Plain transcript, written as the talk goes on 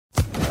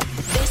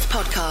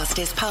podcast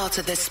is part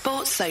of the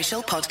Sports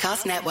Social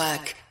Podcast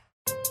Network.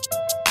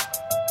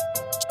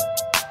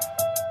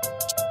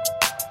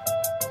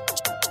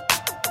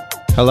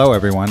 Hello,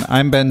 everyone.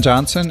 I'm Ben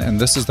Johnson, and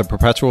this is the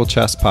Perpetual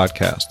Chess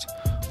Podcast.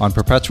 On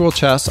Perpetual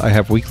Chess, I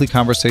have weekly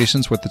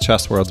conversations with the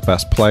chess world's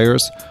best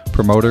players,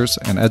 promoters,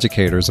 and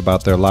educators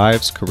about their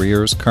lives,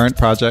 careers, current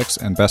projects,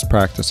 and best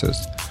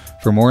practices.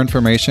 For more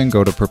information,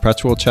 go to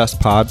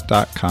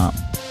perpetualchesspod.com.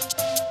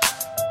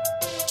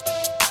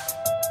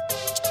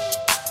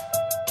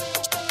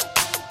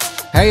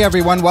 Hey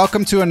everyone,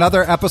 welcome to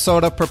another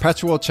episode of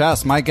Perpetual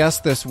Chess. My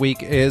guest this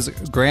week is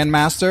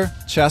Grandmaster,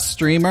 chess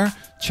streamer,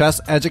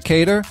 chess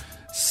educator,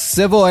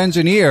 civil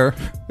engineer,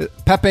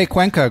 Pepe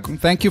Cuenca.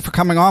 Thank you for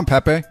coming on,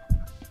 Pepe.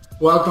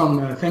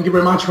 Welcome. Thank you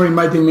very much for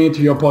inviting me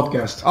to your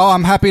podcast. Oh,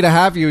 I'm happy to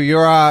have you.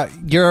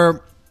 Your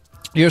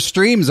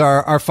streams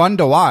are fun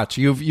to watch.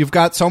 You've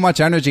got so much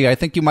energy. I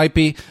think you might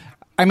be.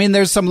 I mean,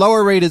 there's some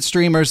lower rated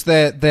streamers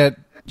that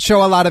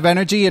show a lot of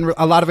energy and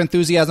a lot of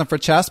enthusiasm for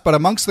chess, but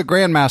amongst the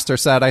Grandmaster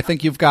set, I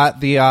think you've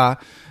got the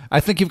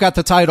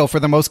title for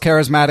the most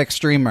charismatic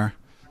streamer.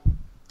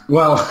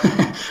 Well,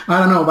 I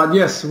don't know, but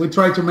yes, we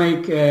try to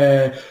make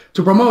to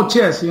promote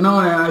chess. You know,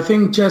 I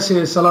think chess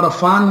is a lot of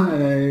fun.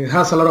 It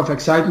has a lot of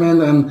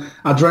excitement and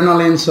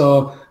adrenaline.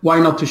 So why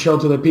not to show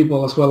to the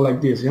people as well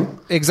like this? Yeah.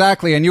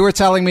 Exactly. And you were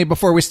telling me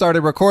before we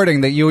started recording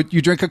that you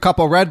drink a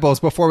couple Red Bulls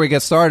before we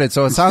get started.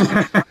 So it sounds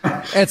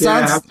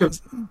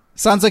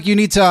sounds like you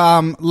need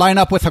to line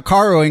up with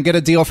Hikaru and get a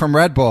deal from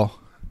Red Bull.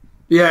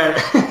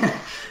 Yeah.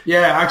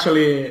 Yeah,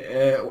 actually,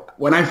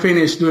 when I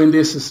finish doing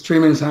these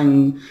streamings,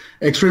 I'm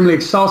extremely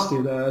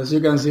exhausted. As you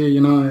can see, you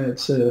know,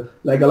 it's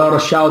like a lot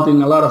of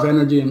shouting, a lot of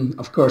energy, and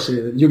of course,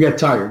 you get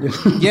tired.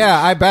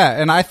 Yeah, I bet.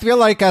 And I feel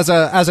like as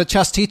a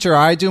chess teacher,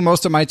 I do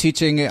most of my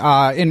teaching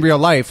in real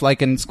life,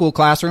 like in school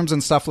classrooms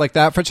and stuff like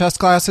that for chess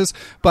classes.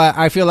 But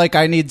I feel like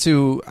I need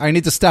to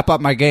step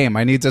up my game.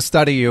 I need to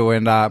study you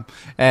and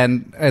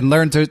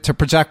learn to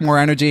project more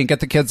energy and get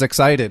the kids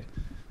excited.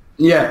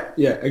 Yeah,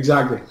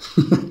 exactly.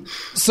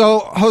 So,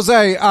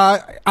 Jose,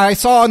 I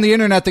saw on the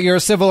internet that you're a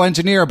civil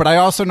engineer, but I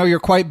also know you're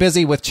quite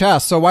busy with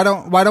chess. So why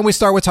don't we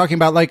start with talking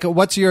about, like,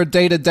 what's your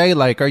day-to-day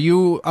like? Are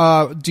you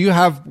do you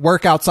have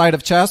work outside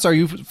of chess? Or are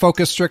you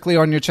focused strictly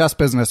on your chess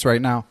business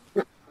right now?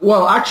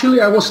 Well,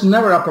 actually, I was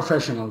never a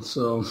professional.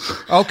 So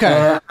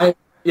okay.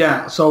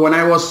 So when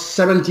I was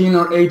 17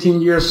 or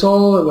 18 years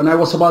old, when I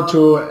was about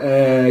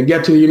to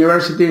get to the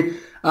university,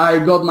 I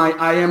got my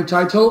IM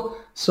title.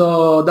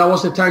 So that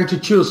was the time to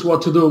choose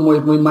what to do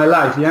with my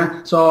life,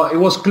 yeah? So it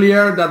was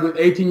clear that with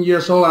 18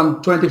 years old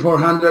and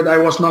 2,400, I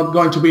was not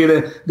going to be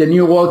the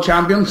new world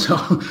champion. So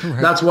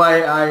right. That's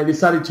why I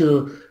decided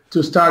to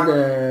start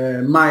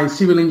my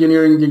civil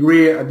engineering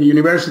degree at the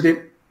university.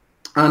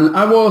 And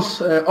I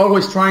was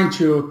always trying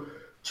to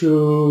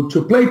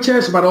play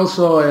chess, but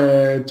also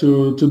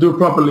to do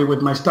properly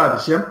with my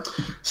studies, yeah?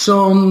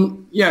 So,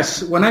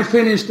 yes, when I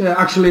finished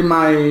actually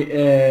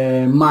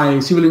my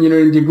civil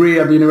engineering degree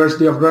at the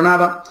University of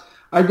Granada,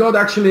 I got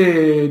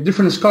actually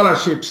different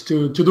scholarships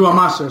to do a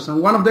master's.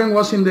 And one of them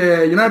was in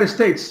the United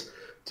States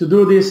to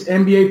do this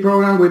MBA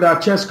program with a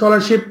chess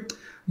scholarship.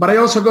 But I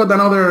also got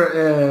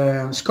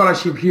another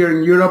scholarship here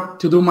in Europe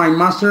to do my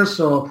master's.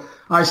 So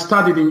I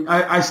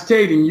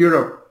stayed in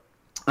Europe.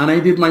 And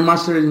I did my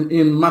master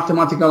in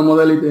mathematical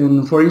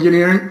modeling for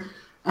engineering.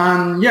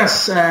 And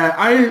yes,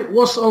 I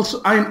was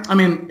also, I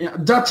mean,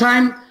 at that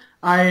time,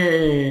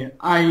 I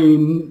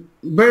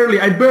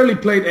barely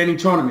played any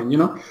tournament, you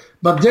know.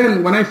 But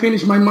then when I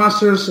finished my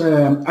master's,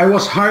 I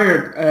was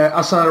hired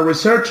as a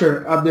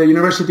researcher at the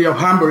University of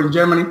Hamburg in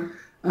Germany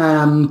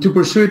to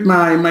pursue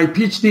my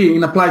PhD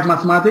in applied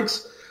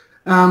mathematics.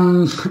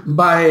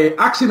 By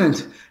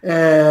accident,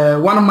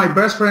 one of my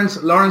best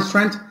friends, Lawrence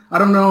Trent, I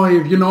don't know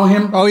if you know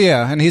him. Oh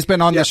yeah, and he's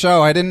been on the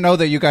show. I didn't know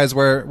that you guys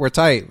were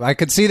tight. I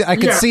could see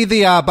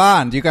the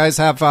bond. You guys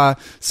have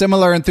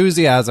similar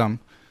enthusiasm.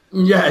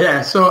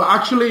 Yeah. So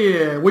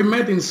actually, we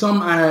met in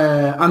some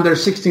under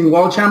 16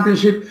 World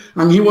Championship,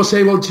 and he was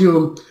able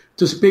to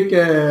speak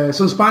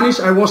some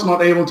Spanish. I was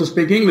not able to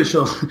speak English,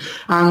 so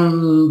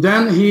and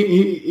then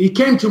he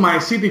came to my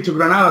city, to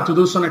Granada, to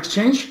do some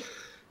exchange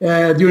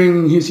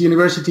during his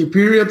university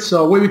period.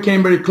 So we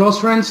became very close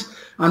friends.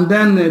 And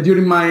then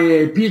during my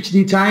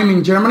PhD time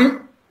in Germany,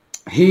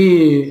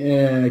 he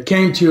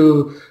came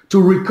to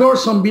record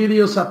some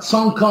videos at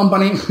some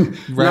company.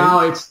 Right. Now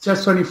it's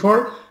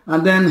Chess24.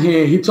 And then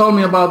he told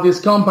me about this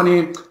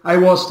company. I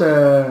was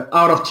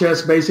out of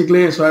chess,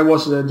 basically. So I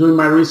was doing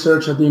my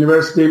research at the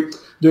university,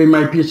 doing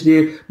my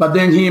PhD. But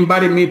then he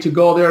invited me to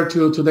go there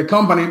to the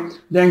company.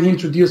 Then he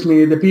introduced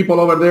me the people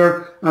over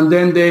there. And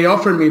then they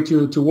offered me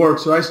to work.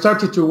 So I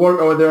started to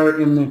work over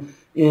there in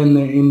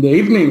the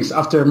evenings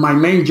after my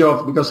main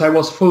job, because I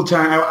was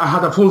full-time. I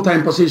had a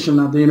full-time position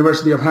at the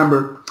University of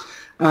Hamburg.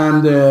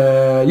 And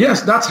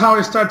yes, that's how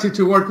I started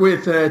to work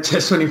with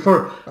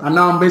Chess24. And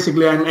now I'm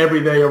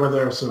every day over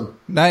there. So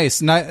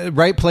nice.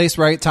 Right place,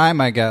 right time,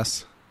 I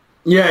guess.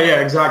 Yeah,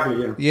 exactly.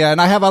 Yeah. Yeah,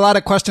 and I have a lot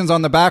of questions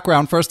on the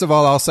background. First of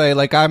all, I'll say,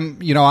 like, I'm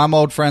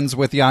old friends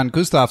with Jan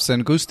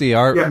Gustafsson, Gusti,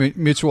 our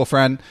mutual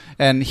friend,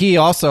 and he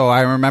also,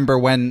 I remember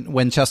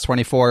when Chess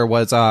 24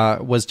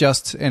 was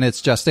just in its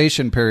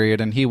gestation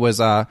period, and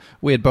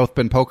we had both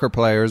been poker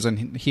players,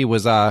 and he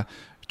was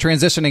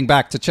transitioning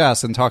back to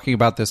chess and talking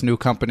about this new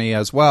company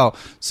as well.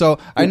 So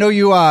I know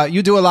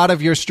you do a lot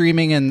of your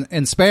streaming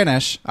in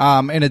Spanish,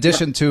 in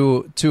addition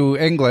to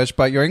English,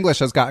 but your English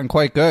has gotten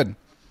quite good.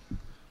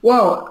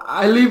 Well,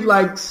 I live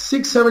like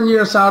 6-7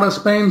 years out of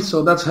Spain,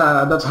 so that's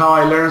how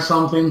I learned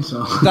something.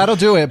 So that'll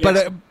do it.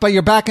 Yes. But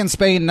you're back in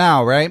Spain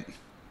now, right?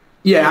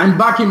 Yeah, I'm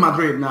back in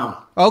Madrid now.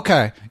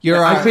 Okay,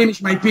 I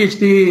finished my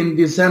PhD in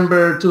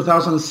December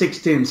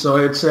 2016, so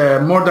it's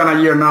more than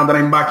a year now that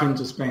I'm back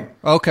into Spain.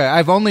 Okay,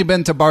 I've only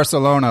been to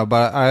Barcelona,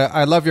 but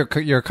I love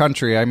your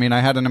country. I mean, I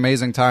had an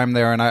amazing time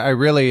there, and I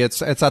really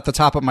it's at the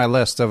top of my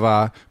list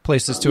of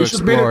places to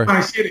explore. You should visit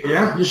my city,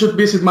 yeah. You should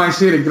visit my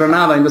city,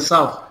 Granada, in the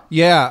south.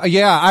 Yeah.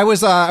 I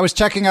was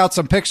checking out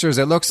some pictures.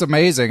 It looks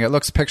amazing. It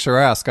looks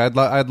picturesque. I'd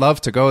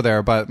love to go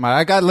there, but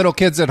I got little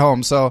kids at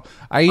home, so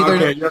I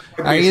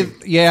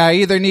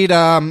either need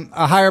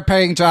a higher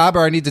paying job or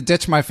I need to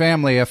ditch my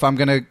family if I'm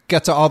gonna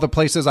get to all the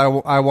places I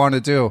want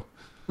to do.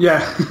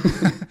 Yeah.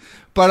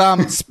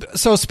 But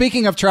so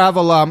speaking of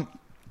travel,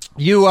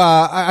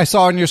 I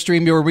saw on your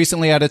stream you were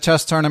recently at a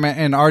chess tournament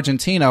in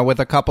Argentina with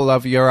a couple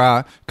of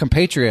your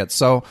compatriots.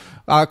 So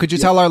could you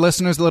tell our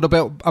listeners a little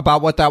bit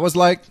about what that was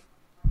like?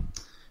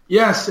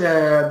 Yes,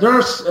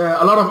 there's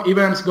a lot of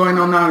events going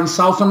on now in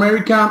South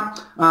America,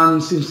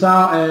 and since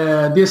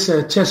now these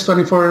Chess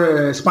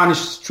 24 Spanish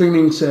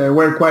streamings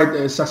were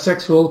quite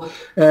successful,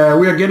 we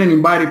are getting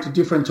invited to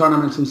different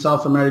tournaments in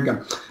South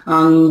America,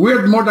 and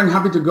we're more than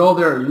happy to go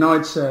there. You know,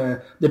 it's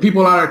the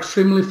people are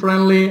extremely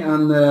friendly,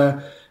 and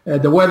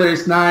the weather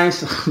is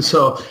nice.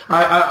 So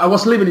I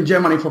was living in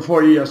Germany for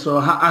 4 years, so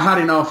I had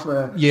enough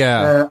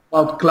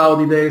about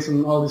cloudy days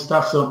and all this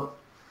stuff. So.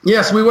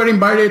 Yes, we were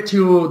invited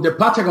to the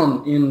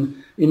Patagon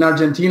in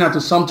Argentina to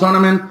some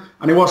tournament,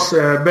 and it was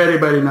very,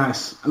 very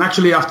nice. And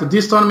actually, after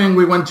this tournament,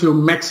 we went to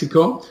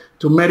Mexico,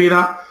 to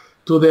Mérida,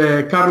 to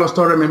the Carlos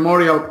Torre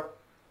Memorial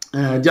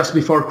just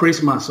before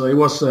Christmas. So it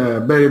was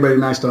a very, very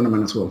nice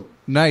tournament as well.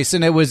 Nice.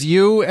 And it was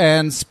you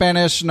and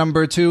Spanish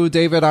number 2,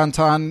 David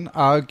Anton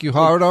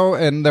Guijarro,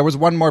 and there was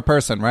one more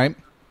person, right?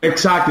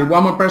 Exactly.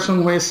 One more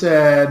person who is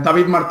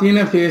David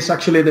Martinez. He is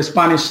actually the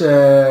Spanish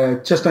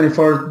Chess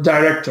 24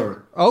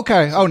 director.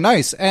 Okay. Oh,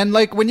 nice. And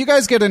like when you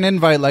guys get an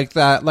invite like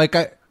that, like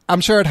I'm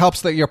sure it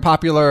helps that you're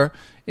popular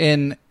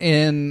in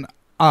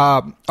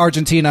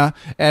Argentina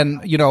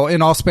and, you know,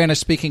 in all Spanish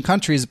speaking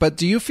countries. But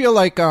do you feel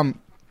like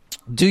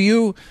do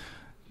you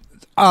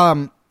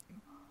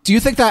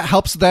think that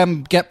helps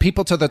them get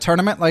people to the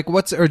tournament? Like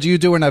or do you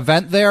do an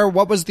event there?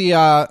 What was the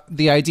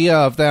idea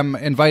of them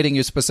inviting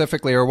you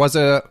specifically, or was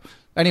it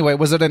an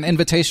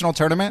invitational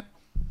tournament?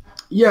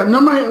 Yeah,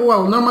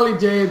 normally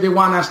they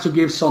want us to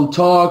give some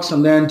talks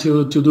and then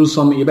to do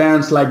some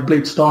events like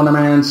blitz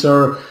tournaments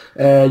or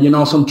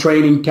some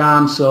training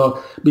camps.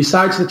 So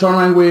besides the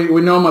tournament,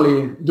 we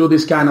normally do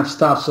this kind of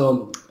stuff.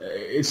 So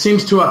it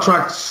seems to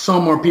attract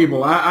some more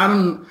people. I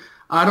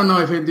don't know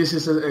if this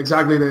is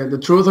exactly the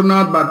truth or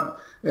not, but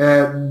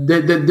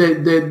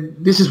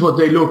this is what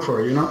they look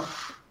for, you know.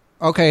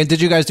 Okay, and did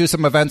you guys do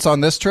some events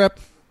on this trip?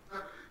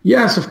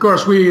 Yes, of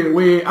course.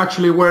 We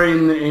actually were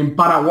in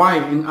Paraguay,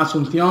 in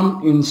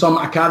Asunción, in some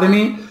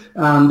academy,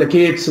 and the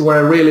kids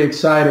were really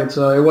excited.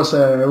 So it was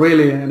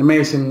really an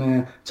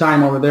amazing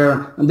time over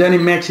there. And then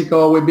in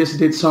Mexico, we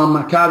visited some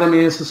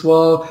academies as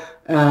well,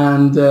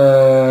 and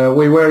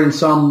we were in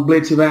some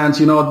blitz events,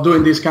 you know,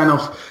 doing this kind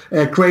of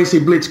crazy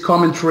blitz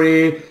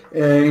commentary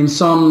in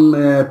some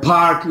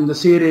park in the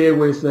city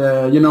with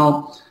a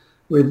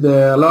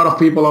lot of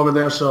people over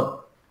there.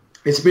 So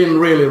it's been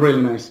really,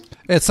 really nice.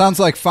 It sounds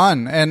like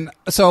fun. And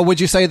so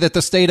would you say that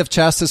the state of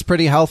chess is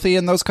pretty healthy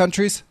in those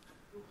countries?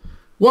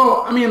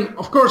 Well, I mean,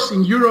 of course,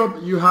 in Europe,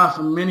 you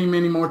have many,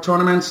 many more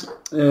tournaments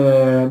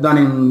than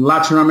in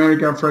Latin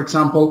America, for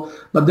example.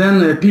 But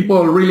then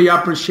people really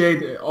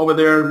appreciate over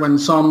there when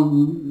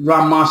some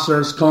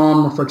grandmasters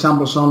come, for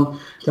example, some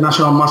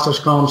international masters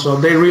come. So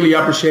they really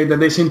appreciate that.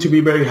 They seem to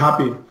be very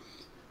happy.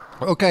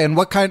 Okay.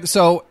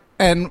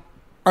 And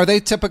are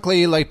they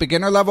typically like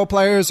beginner level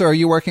players, or are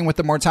you working with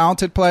the more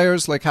talented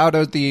players? Like, how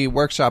do the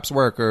workshops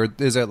work, or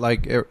is it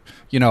like,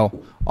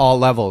 all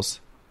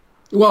levels?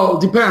 Well,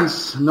 it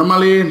depends.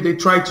 Normally, they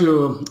try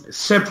to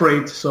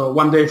separate. So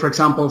one day, for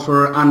example,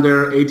 for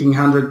under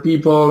 1,800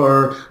 people,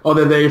 or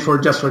other day for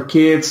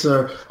kids,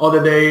 or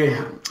other day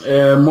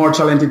more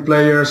talented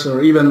players,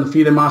 or even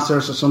FIDE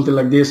Masters or something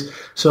like this.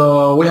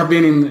 So we have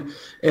been in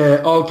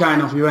all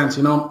kind of events,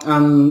 you know,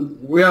 and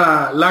we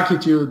are lucky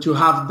to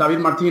have David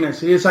Martinez.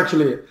 He is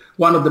actually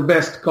one of the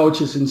best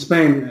coaches in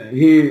Spain.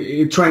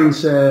 He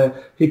coaches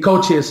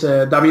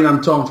David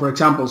Anton, for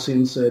example,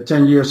 since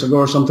 10 years ago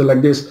or something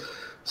like this.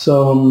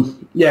 So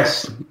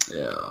yes,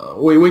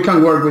 we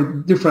can work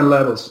with different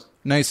levels.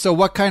 Nice. So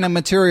what kind of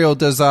material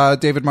does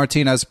David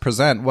Martinez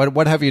present?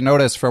 What have you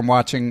noticed from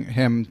watching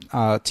him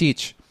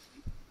teach?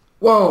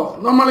 Well,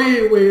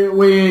 normally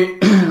we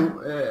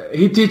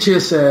he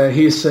teaches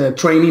his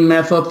training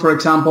method, for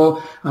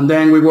example, and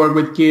then we work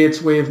with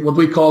kids with what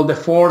we call the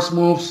force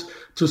moves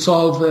to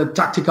solve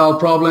tactical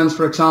problems,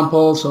 for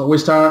example. So we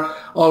start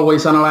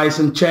always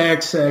analyzing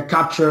checks,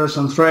 captures,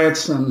 and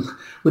threats, and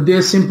with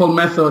this simple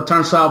method, it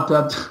turns out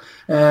that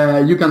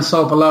you can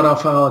solve a lot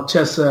of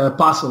chess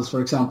puzzles,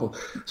 for example.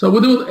 So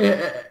we do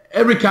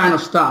every kind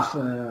of stuff.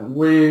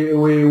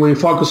 We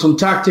focus on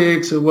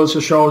tactics. We also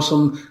show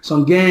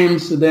some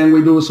games. Then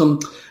we do some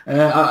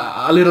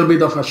a little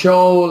bit of a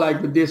show,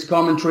 like with these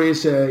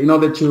commentaries, in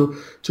order to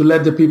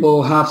let the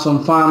people have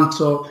some fun.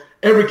 So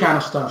every kind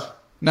of stuff.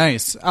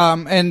 Nice.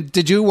 And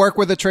did you work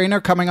with a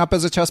trainer coming up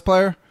as a chess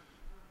player?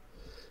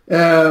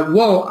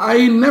 Well,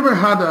 I never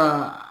had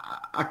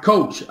a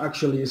coach,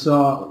 actually.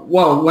 So,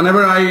 well,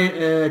 whenever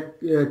I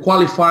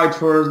qualified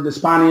for the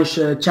Spanish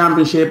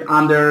championship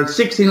under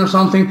 16 or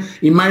something,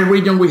 in my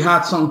region we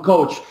had some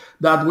coach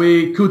that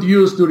we could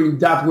use during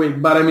that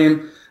week. But I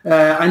mean,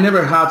 I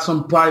never had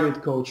some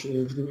private coach,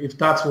 if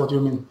that's what you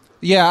mean.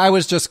 Yeah, I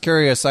was just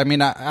curious. I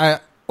mean,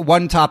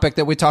 one topic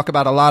that we talk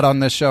about a lot on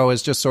this show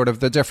is just sort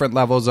of the different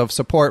levels of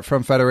support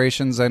from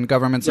federations and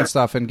governments and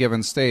stuff in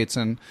given states.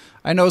 And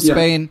I know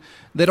Spain,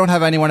 they don't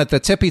have anyone at the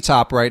tippy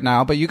top right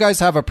now, but you guys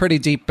have a pretty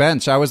deep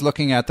bench. I was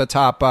looking at the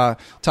top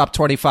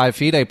 25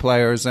 FIDE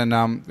players,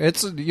 and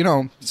it's,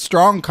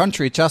 strong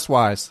country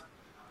chess-wise.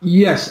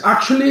 Yes,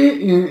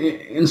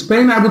 actually, in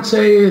Spain, I would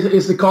say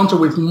is the country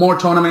with more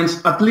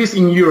tournaments, at least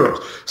in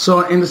Europe.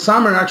 So in the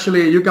summer,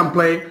 actually, you can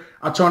play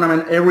a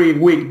tournament every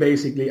week,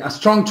 basically, a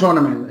strong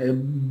tournament,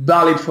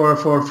 valid for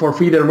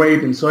FIDE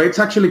rating. So it's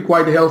actually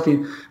quite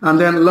healthy. And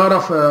then a lot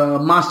of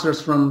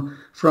masters from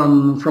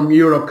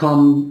Europe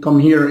come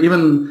here.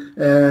 Even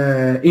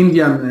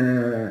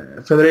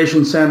Indian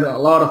Federation send a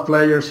lot of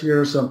players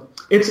here. So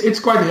it's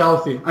quite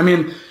healthy. I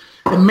mean,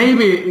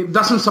 maybe it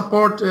doesn't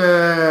support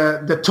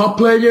the top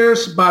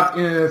players, but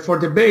for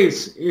the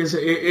base,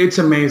 it's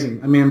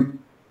amazing. I mean,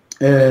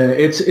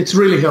 it's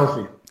really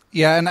healthy.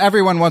 Yeah, and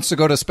everyone wants to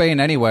go to Spain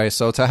anyway,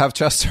 so to have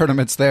chess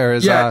tournaments there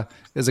is a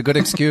good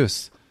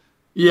excuse.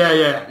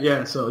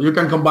 Yeah. So you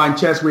can combine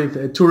chess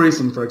with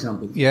tourism, for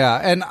example.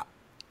 Yeah, and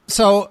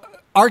so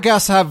our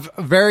guests have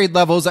varied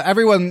levels.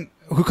 Everyone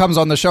who comes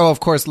on the show, of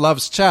course,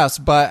 loves chess,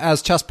 but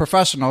as chess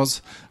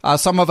professionals,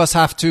 some of us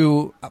have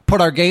to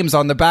put our games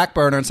on the back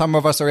burner, and some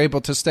of us are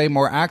able to stay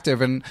more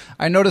active. And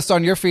I noticed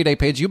on your FIDE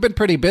page, you've been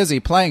pretty busy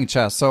playing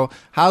chess. So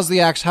how's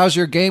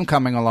your game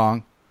coming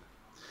along?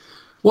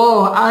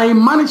 Well, I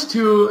managed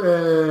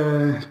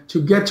to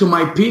get to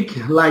my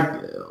peak like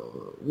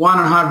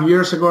 1.5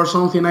 years ago or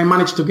something. I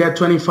managed to get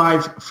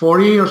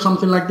 2540 or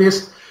something like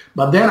this,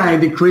 but then I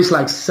decreased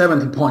like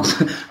 70 points.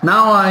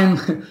 Now I'm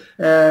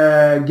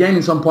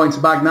gaining some points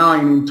back. Now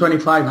I'm in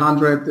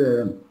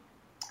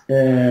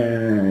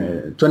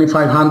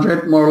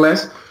 2500 more or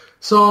less.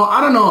 So I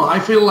don't know. I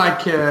feel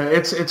like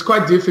it's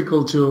quite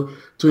difficult to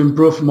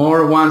improve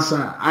more once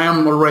I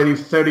am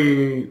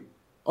already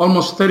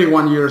almost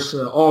 31 years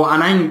old,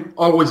 and I'm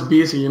always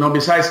busy.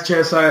 Besides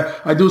chess,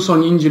 I do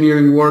some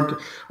engineering work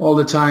all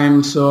the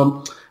time.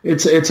 So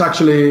it's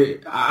actually,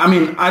 I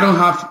mean, I don't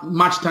have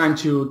much time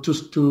to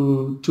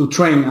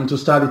train and to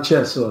study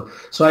chess. So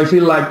I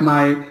feel like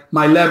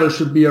my level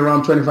should be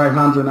around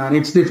 2500, and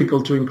it's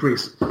difficult to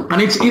increase.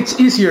 And it's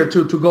easier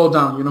to go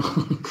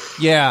down.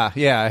 Yeah.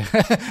 Yeah.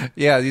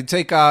 You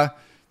take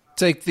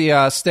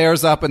the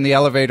stairs up and the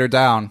elevator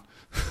down.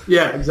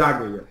 Yeah,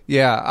 exactly.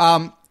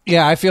 Yeah.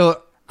 I feel.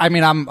 I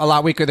mean, I'm a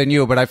lot weaker than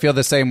you, but I feel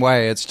the same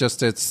way. It's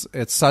just it's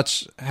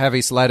such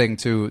heavy sledding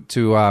to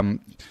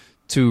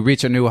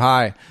reach a new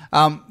high.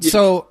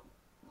 So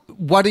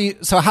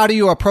how do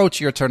you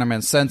approach your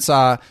tournaments? Since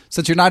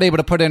you're not able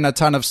to put in a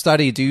ton of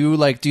study, do you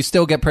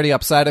still get pretty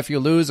upset if you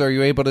lose, or are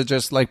you able to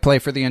just play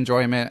for the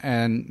enjoyment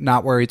and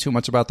not worry too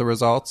much about the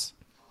results?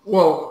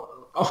 Well,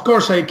 of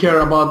course I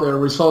care about the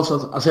results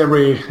as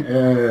every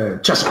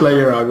chess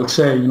player, I would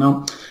say,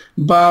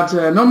 But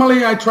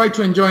normally I try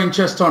to enjoy in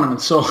chess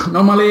tournaments. So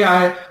normally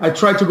I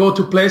try to go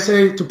to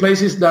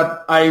places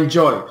that I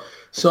enjoy.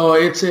 So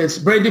it's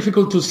very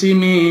difficult to see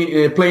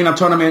me playing a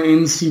tournament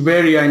in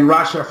Siberia in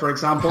Russia, for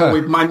example,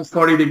 with minus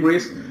 40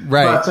 degrees.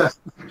 Right.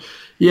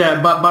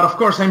 But, but of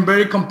course I'm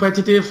very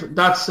competitive.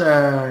 That's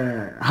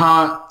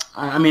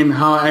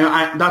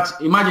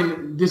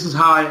imagine this is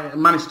how I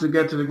managed to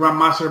get to the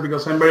Grandmaster,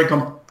 because I'm very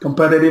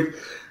competitive.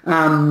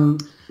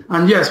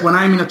 And yes, when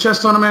I'm in a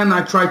chess tournament,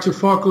 I try to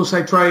focus.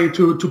 I try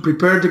to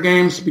prepare the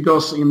games,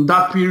 because in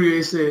that period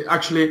is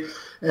actually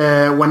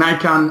when I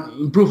can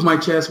improve my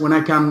chess, when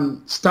I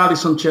can study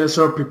some chess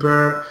or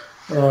prepare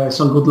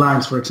some good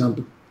lines, for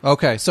example.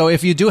 Okay, so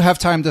if you do have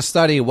time to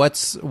study,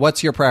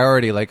 what's your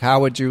priority? How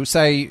would you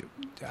say?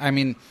 I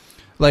mean,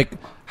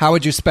 how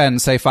would you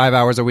spend, say, 5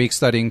 hours a week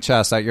studying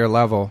chess at your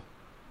level?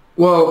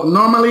 Well,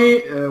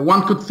 normally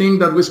one could think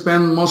that we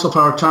spend most of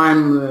our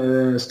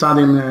time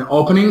studying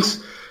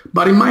openings.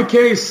 But in my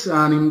case,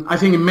 and I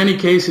think in many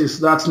cases,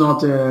 that's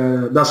not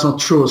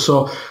true.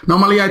 So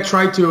normally I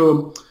try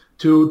to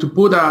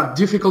put a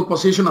difficult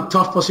position, a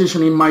tough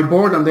position in my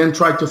board, and then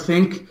try to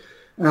think,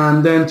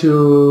 and then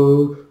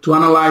to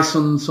analyze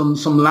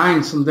some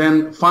lines, and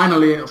then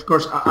finally, of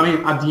course, I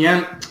mean, at the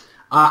end,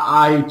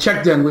 I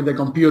check them with the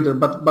computer.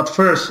 But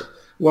first,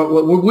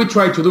 what we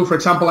try to do, for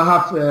example, I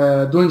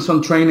have done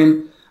some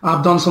training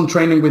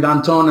with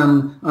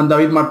Anton and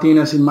David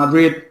Martinez in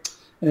Madrid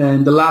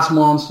in the last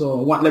month,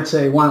 so let's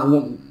say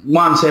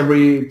once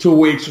every 2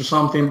 weeks or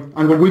something.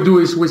 And what we do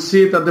is we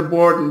sit at the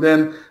board, and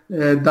then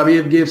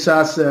David gives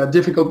us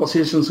difficult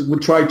positions. We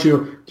try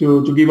to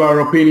give our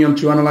opinion,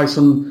 to analyze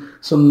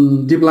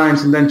some deep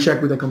lines, and then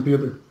check with the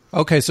computer.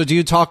 Okay, so do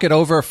you talk it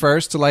over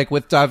first, like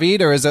with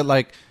David, or is it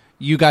like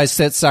you guys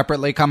sit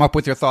separately, come up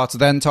with your thoughts,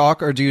 then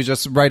talk, or do you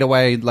just right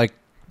away like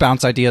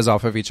bounce ideas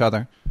off of each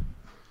other?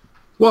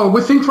 Well,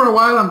 we think for a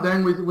while, and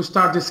then we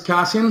start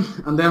discussing,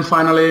 and then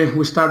finally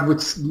we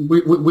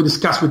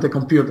discuss with the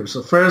computer.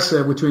 So first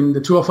between the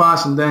two of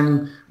us, and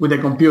then with the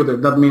computer.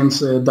 That means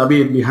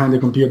David behind the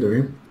computer.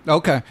 Eh?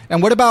 Okay.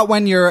 And what about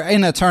when you're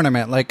in a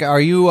tournament? Like,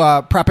 are you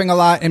prepping a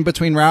lot in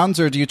between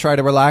rounds, or do you try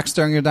to relax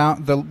during your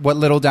what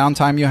little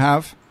downtime you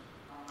have?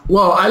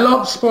 Well, I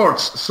love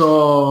sports,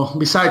 so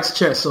besides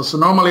chess. So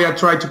normally I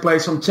try to play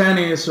some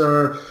tennis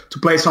or to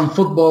play some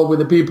football with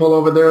the people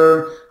over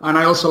there, and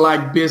I also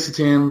like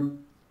visiting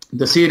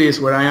the cities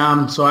where I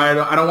am. So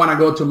I don't want to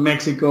go to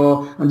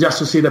Mexico and just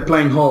to see the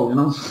playing hall, you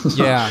know.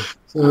 Yeah.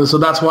 So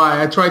that's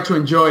why I try to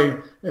enjoy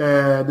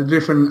the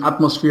different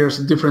atmospheres,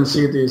 different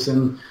cities.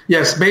 And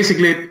yes,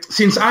 basically,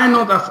 since I'm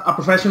not a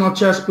professional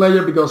chess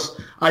player, because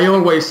I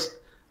always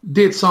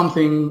did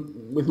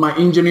something with my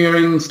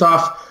engineering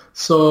stuff,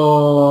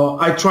 so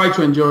I try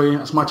to enjoy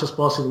as much as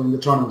possible in the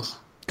tournaments.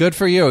 Good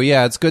for you.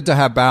 Yeah, it's good to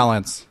have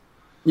balance.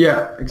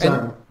 Yeah,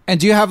 exactly. And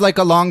do you have like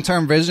a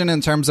long-term vision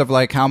in terms of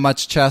like how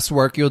much chess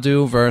work you'll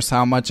do versus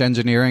how much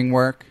engineering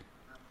work?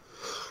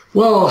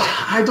 Well,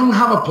 I don't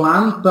have a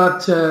plan,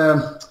 but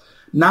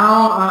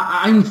now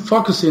I'm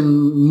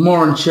focusing more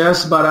on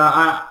chess. But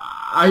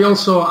I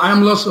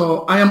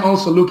am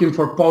also looking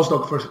for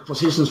postdoc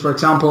positions, for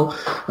example,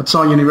 at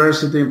some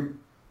university,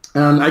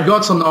 and I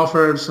got some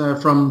offers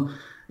from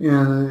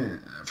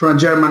a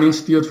German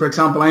institute, for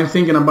example. I'm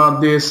thinking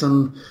about this,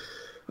 and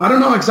I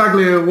don't know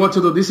exactly what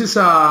to do. This is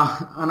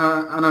an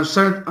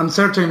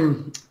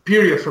uncertain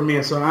period for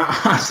me, so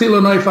I still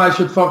don't know if I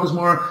should focus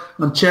more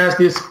on chess,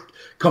 this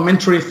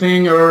commentary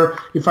thing, or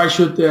if I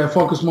should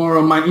focus more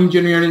on my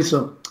engineering.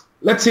 So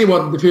let's see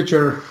what the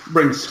future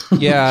brings.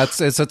 Yeah,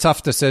 it's a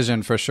tough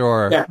decision for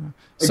sure. Yeah,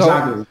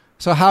 exactly.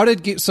 So how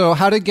did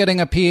getting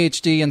a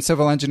PhD in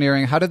civil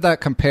engineering, how did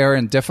that compare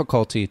in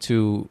difficulty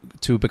to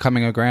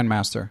becoming a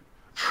grandmaster?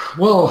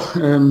 Well,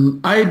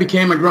 I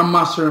became a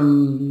grandmaster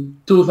in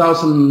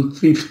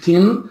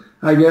 2015,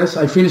 I guess.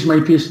 I finished my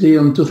PhD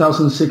in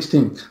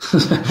 2016.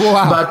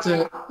 Wow. But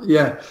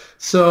yeah,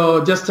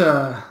 so just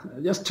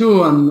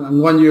 2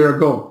 and 1 year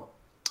ago,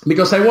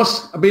 because I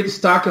was a bit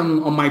stuck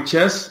on my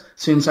chess,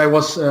 since I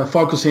was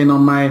focusing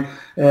on my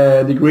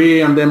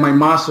degree and then my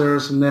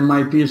master's and then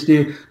my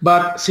PhD.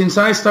 But since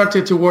I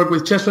started to work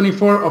with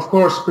Chess24, of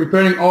course,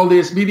 preparing all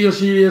these video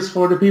series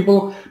for the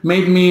people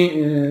made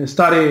me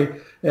study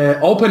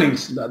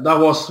openings. That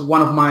was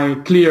one of my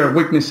clear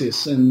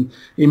weaknesses in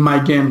my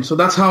game. So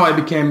that's how I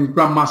became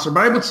grandmaster.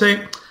 But I would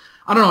say,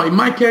 I don't know, in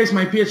my case,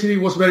 my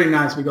PhD was very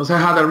nice because I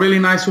had a really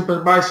nice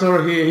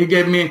supervisor. He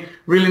gave me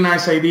really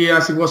nice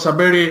ideas. It was a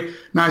very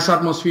nice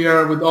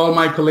atmosphere with all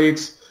my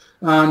colleagues.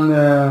 And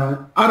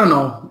I don't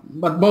know,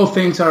 but both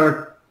things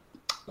are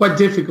quite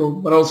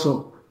difficult. But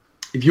also,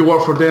 if you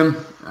work for them,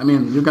 I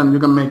mean, you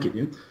can make it.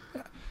 Yeah?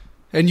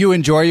 And you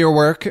enjoy your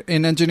work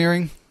in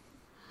engineering?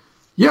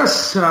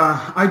 Yes,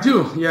 I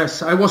do.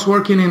 Yes, I was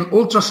working in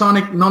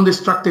ultrasonic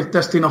non-destructive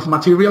testing of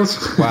materials.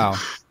 Wow.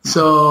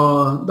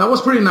 So that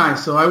was pretty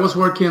nice. So I was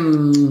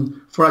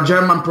working for a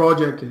German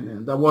project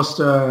that was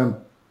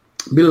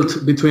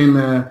built between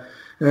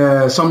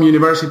some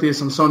universities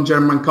and some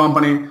German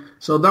company.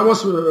 So that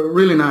was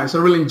really nice. I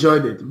really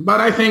enjoyed it. But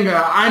I think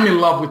I'm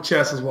in love with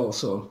chess as well.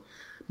 So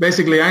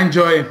basically, I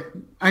enjoy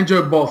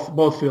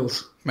both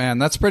fields. Man,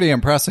 that's pretty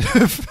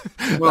impressive.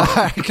 Well,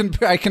 I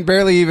can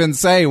barely even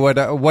say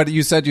what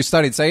you said you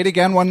studied. Say it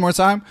again one more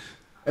time.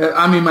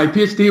 My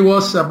PhD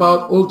was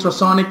about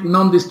ultrasonic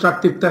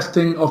non-destructive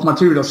testing of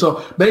materials.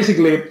 So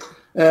basically,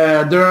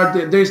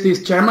 there's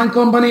this German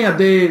company, and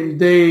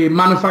they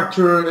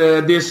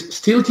manufacture these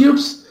steel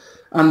tubes,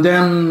 and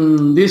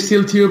then these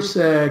steel tubes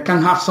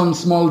can have some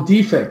small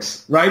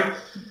defects, right?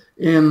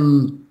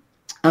 And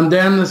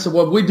then so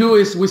what we do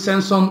is we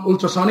send some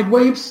ultrasonic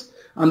waves.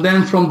 And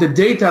then from the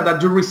data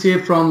that you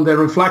receive from the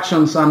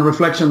reflections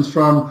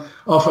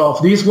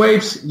of these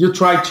waves, you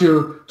try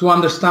to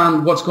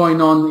understand what's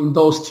going on in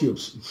those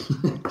tubes.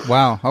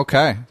 Wow.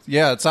 Okay.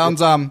 Yeah, it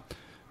sounds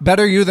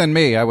better you than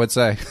me, I would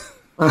say,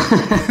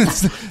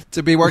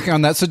 to be working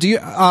on that. So do you,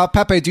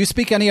 Pepe, do you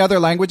speak any other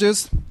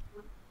languages?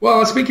 Well,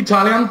 I speak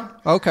Italian.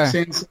 Okay.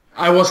 Since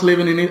I was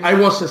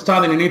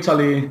studying in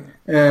Italy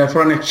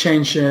for an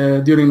exchange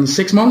during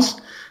 6 months.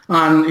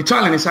 And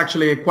Italian is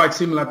actually quite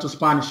similar to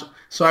Spanish.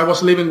 So I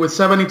was living with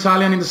 7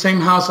 Italian in the same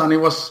house, and it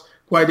was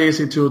quite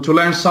easy to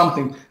learn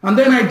something. And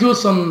then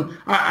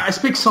I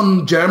speak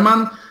some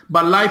German,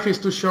 but life is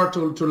too short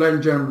to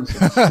learn German.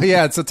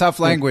 Yeah, it's a tough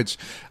language.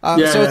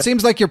 So it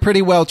seems like you're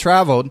pretty well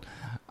traveled.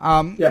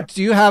 Do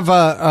you have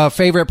a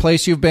favorite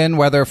place you've been,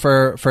 whether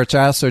for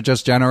chess or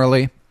just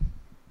generally?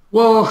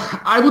 Well,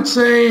 I would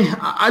say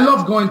I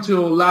love going to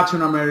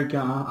Latin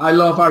America. I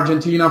love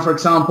Argentina, for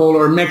example,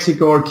 or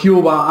Mexico or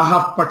Cuba. I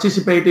have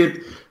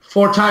participated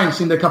 4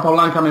 times in the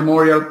Capablanca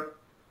Memorial.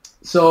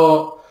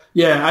 So,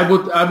 yeah,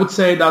 I would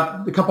say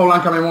that the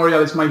Capablanca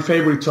Memorial is my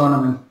favorite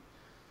tournament.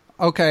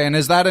 Okay, and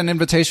is that an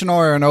invitational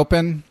or an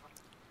open?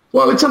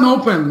 Well, it's an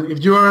open.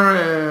 If you're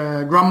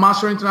a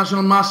Grandmaster,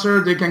 International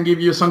Master, they can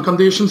give you some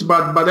conditions,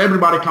 but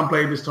everybody can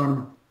play this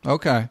tournament.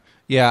 Okay.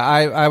 Yeah,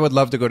 I would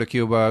love to go to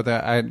Cuba.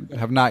 I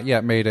have not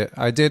yet made it.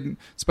 I did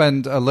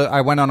spend I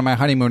went on my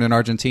honeymoon in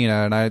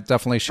Argentina, and I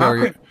definitely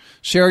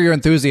share your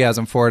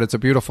enthusiasm for it. It's a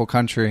beautiful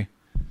country.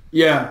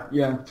 Yeah,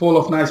 full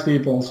of nice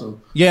people. So.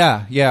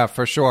 Yeah,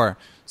 for sure.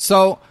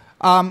 So,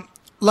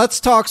 let's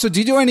talk. So do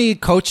you do any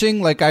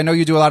coaching? Like, I know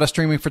you do a lot of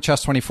streaming for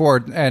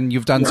Chess24, and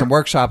you've done some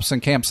workshops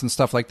and camps and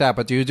stuff like that,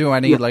 but do you do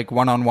any like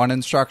one-on-one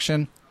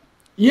instruction?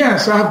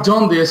 Yes, I have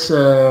done this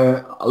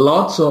a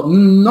lot. So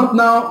not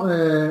now.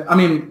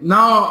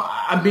 Now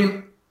I've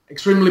been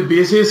extremely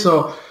busy,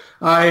 so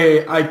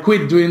I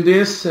quit doing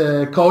this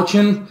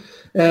coaching.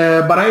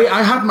 But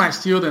I had my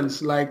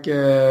students like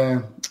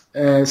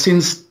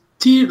since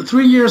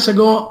 3 years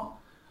ago.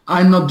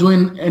 I'm not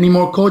doing any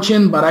more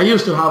coaching, but I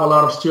used to have a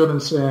lot of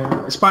students,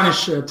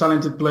 Spanish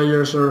talented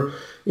players, or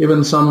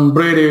even some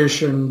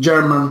British and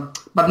German.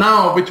 But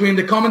now, between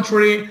the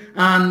commentary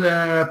and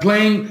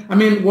playing,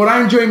 what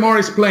I enjoy more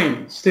is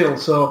playing still.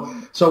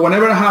 So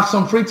whenever I have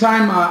some free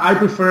time, I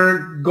prefer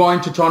going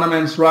to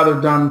tournaments rather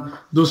than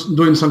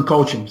doing some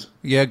coachings.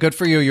 Yeah, good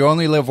for you. You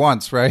only live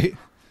once, right?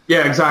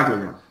 Yeah, exactly.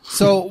 Yeah.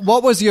 So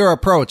what was your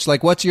approach?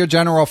 Like, what's your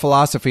general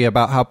philosophy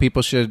about how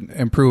people should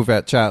improve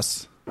at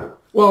chess?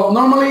 Well,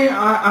 normally,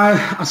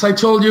 as I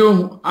told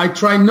you, I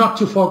try not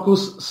to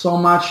focus so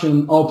much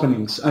in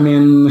openings.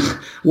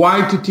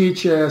 Why to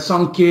teach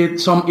some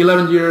kid, some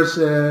 11 years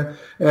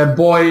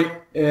boy,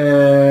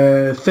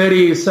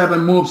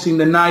 37 moves in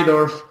the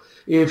Najdorf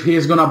if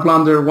he's going to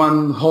blunder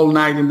one whole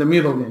night in the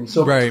middle game?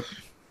 So, right.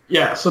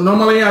 Yeah, so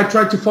normally I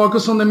try to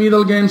focus on the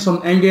middle games,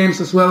 on end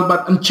games as well,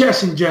 but on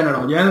chess in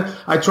general, yeah?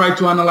 I try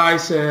to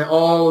analyze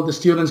all the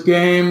students'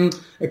 game,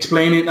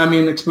 explaining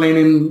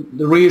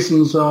the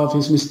reasons of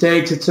his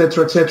mistakes,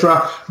 etc.,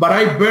 etc. But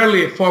I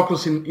barely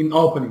focus in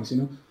openings,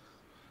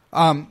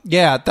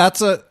 Yeah,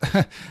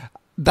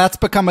 that's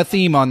become a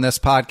theme on this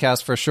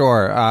podcast for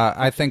sure.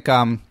 I think,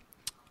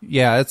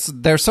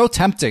 they're so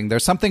tempting.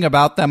 There's something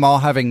about them all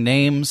having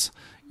names,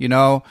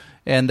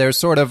 and there's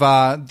sort of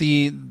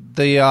the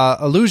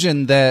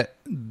illusion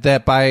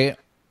that by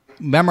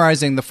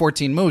memorizing the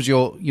 14 moves,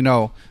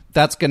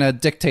 that's going to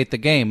dictate the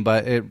game,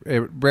 but it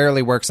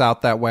rarely works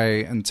out that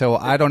way until,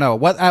 I don't know.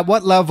 At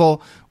what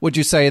level would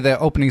you say that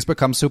openings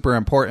become super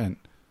important?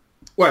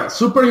 Well,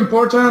 super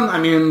important,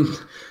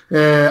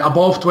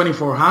 above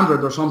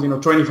 2,400 or something, or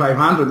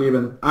 2,500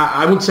 even.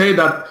 I would say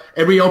that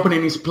every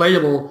opening is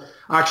playable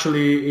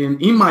actually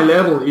in my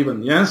level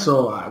even, yeah?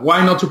 So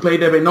why not to play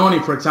the Benoni,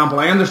 for example?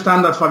 I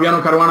understand that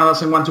Fabiano Caruana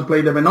doesn't want to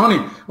play the Benoni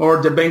or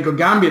the Benko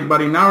Gambit,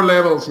 but in our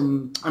levels,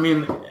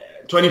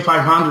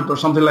 2,500 or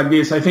something like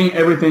this, I think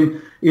everything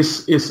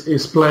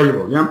is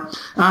playable, yeah?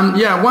 And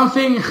yeah, one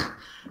thing,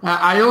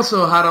 I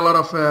also had a lot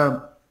of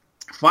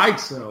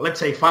fights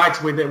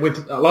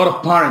with a lot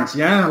of parents,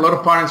 yeah? A lot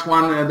of parents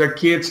want their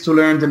kids to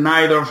learn the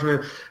Najdorf,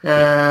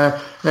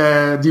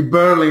 the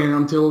Berlin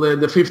until the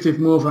 50th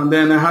move, and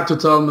then I had to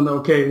tell them,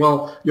 okay,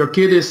 well, your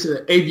kid is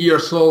 8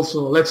 years old,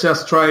 so let's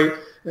just try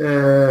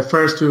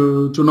first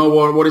to know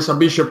what is a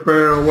bishop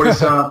pair, or what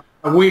is a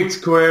weak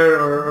square,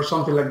 or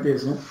something like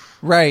this, yeah?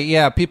 Right,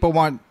 yeah, people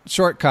want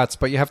shortcuts,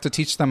 but you have to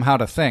teach them how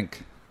to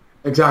think.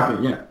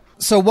 Exactly, yeah.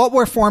 So what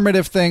were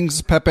formative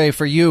things, Pepe,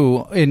 for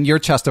you in your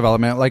chess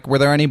development? Like, were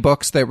there any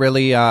books that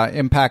really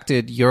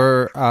impacted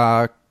your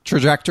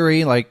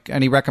trajectory? Like,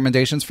 any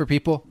recommendations for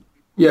people?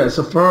 Yeah,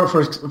 so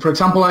for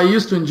example, I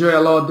used to enjoy a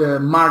lot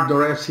Mark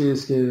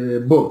Dorevsky's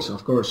books,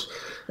 of course.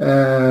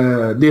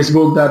 This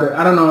book that,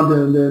 I don't know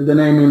the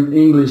name in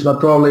English,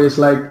 but probably it's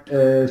like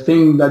a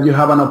thing that you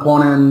have an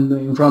opponent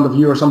in front of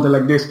you or something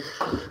like this.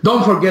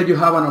 Don't forget you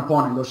have an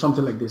opponent or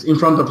something like this in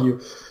front of you.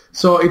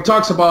 So it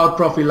talks about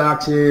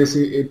prophylaxis.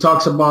 It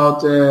talks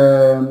about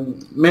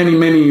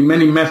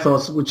many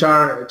methods, which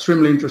are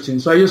extremely interesting.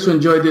 So I used to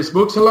enjoy these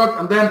books a lot.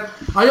 And then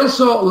I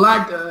also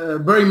liked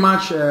very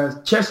much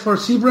Chess for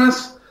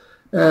Zebras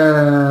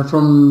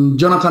from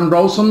Jonathan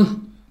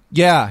Rawson.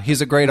 Yeah,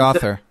 he's a great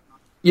author.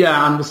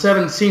 And the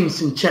 7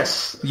 Sins in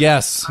Chess.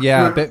 Yes,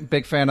 yeah,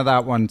 big fan of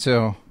that one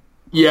too.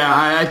 Yeah,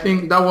 I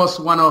think that was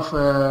one of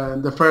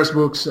the first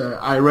books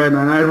I read,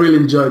 and I really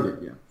enjoyed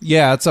it.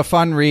 Yeah, it's a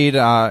fun read,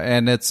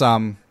 and it's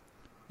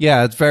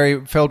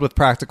very filled with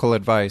practical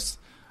advice.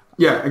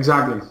 Yeah,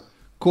 exactly.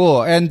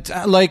 Cool. And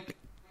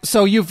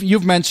so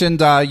you've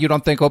mentioned you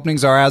don't think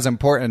openings are as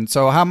important.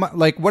 So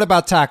what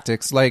about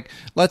tactics? Like,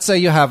 let's say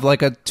you have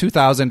like a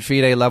 2,000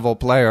 FIDE level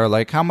player.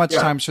 Like, how much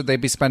time should they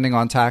be spending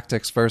on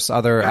tactics versus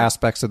other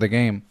aspects of the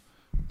game?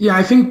 Yeah,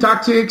 I think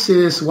tactics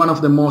is one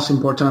of the most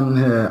important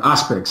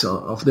aspects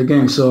of the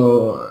game.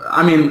 So,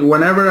 I mean,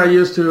 whenever I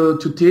used to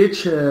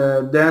teach,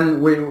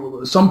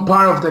 then some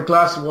part of the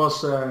class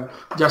was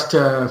just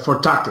for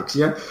tactics,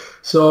 yeah?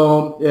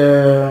 So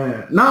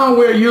now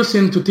we're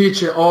using to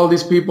teach all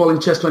these people in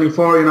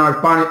Chess24 in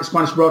our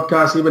Spanish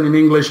broadcast, even in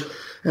English,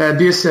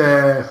 this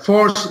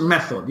force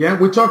method. Yeah,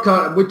 we talk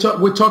a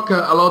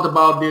lot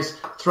about these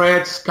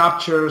threats,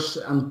 captures,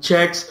 and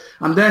checks,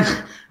 and then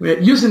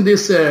using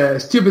this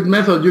stupid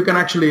method, you can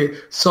actually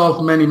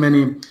solve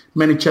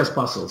many chess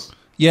puzzles.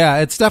 Yeah,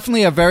 it's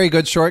definitely a very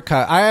good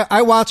shortcut.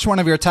 I watched one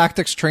of your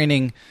tactics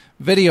training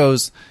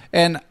videos,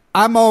 and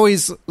I'm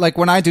always like,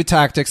 when I do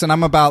tactics, and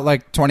I'm about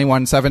like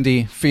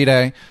 2170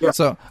 FIDE. Yeah.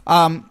 So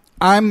I'm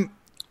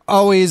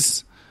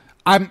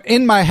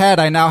in my head,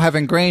 I now have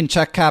ingrained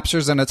check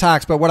captures and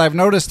attacks. But what I've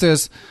noticed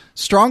is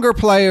stronger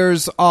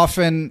players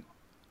often,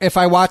 if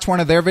I watch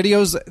one of their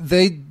videos,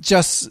 they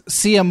just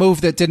see a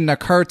move that didn't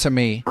occur to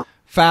me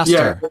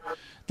faster.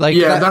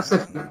 Yeah. That's the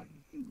thing.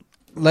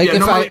 Like,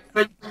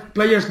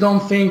 players don't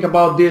think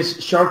about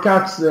these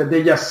shortcuts;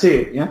 they just see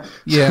it. Yeah.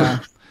 Yeah.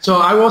 So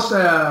I was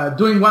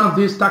doing one of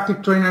these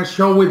tactic trainers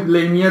show with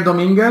Leinier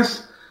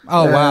Dominguez.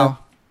 Oh, wow.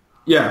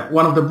 Yeah,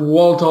 one of the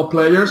world top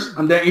players.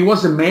 And then it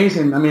was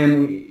amazing. I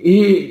mean,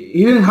 he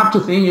didn't have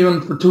to think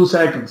even for 2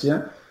 seconds,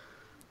 yeah?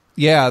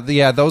 Yeah,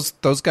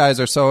 those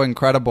guys are so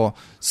incredible.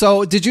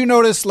 So did you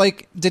notice,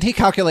 like, did he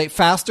calculate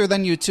faster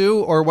than you too?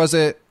 Or was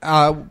it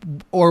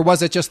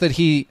just that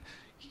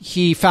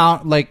he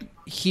found, like,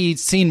 he'd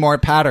seen more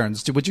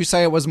patterns? Would you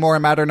say it was more a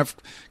matter of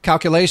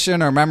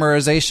calculation or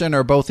memorization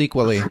or both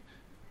equally?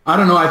 I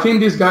don't know. I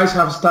think these guys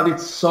have studied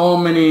so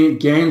many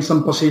games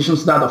and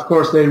positions that, of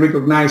course, they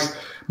recognize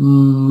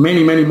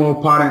many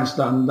more patterns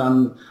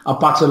than a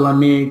patcher like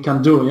me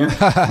can do.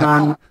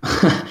 Yeah,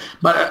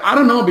 but I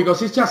don't know,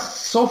 because it's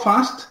just so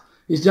fast.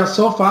 It's just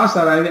so fast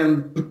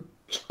that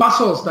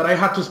puzzles that I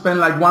had to spend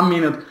like 1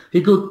 minute,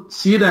 he could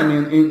see them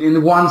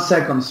in 1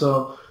 second.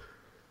 So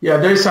yeah,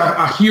 there's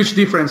a huge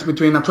difference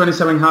between a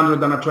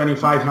 2700 and a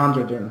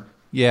 2500. Yeah.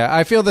 Yeah,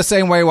 I feel the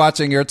same way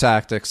watching your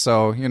tactics.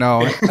 So,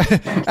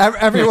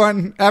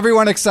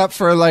 everyone except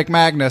for like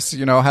Magnus,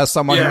 has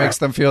someone who makes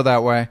them feel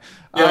that way.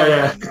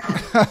 Yeah.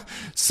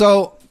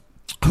 So,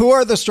 who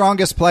are the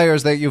strongest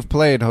players that you've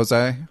played,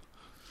 Jose?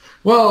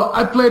 Well,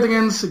 I played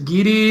against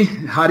Giri,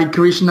 Hari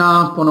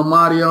Krishna,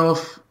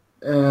 Ponomariov,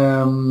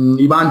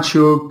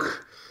 Ivanchuk,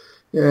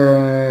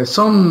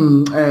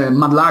 some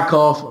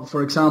Madlakov,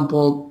 for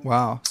example.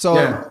 Wow.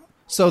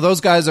 So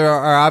those guys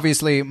are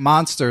obviously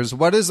monsters.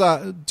 What is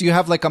do you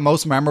have like a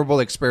most memorable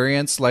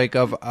experience like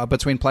of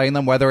between playing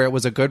them, whether it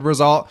was a good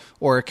result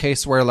or a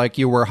case where like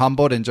you were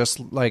humbled and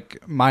just like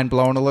mind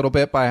blown a little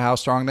bit by how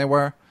strong they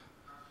were?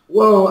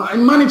 Well, I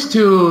managed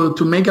to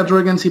make a draw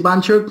against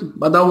Ivanchuk,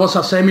 but that was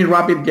a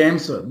semi-rapid game,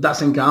 so it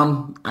doesn't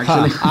count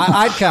actually.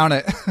 I'd count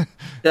it.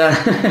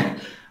 Yeah.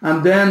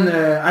 And then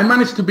I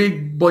managed to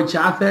beat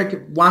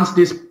Wojciech once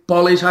this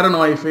Polish, I don't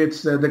know if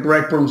it's the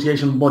correct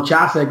pronunciation,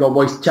 Wojciech or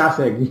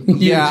Wojciech.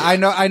 Yeah,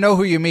 I know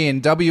who you mean,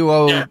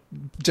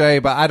 W-O-J,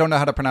 but I don't know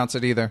how to pronounce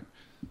it either.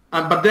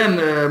 But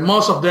then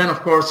most of them,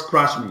 of course,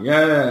 crushed me.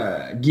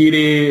 Yeah,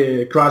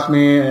 Giri crushed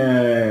me,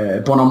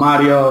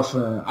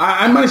 Ponomariov.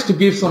 I managed to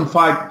give some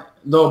fight,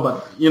 though, but,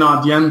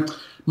 at the end,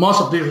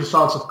 most of these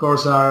results, of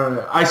course,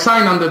 are... I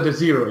signed under the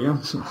zero, yeah?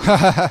 So,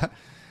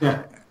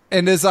 yeah.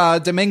 And is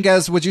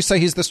Dominguez, would you say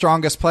he's the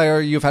strongest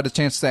player you've had a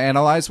chance to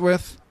analyze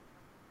with?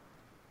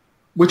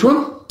 Which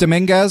one?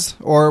 Dominguez,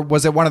 or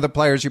was it one of the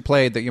players you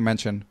played that you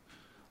mentioned?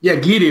 Yeah,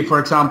 Giri, for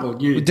example.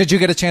 Giri. Did you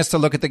get a chance to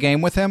look at the game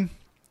with him?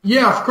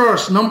 Yeah, of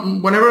course. No,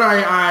 whenever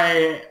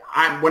I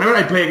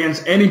play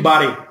against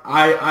anybody,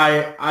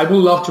 I would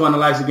love to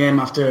analyze the game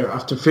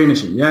after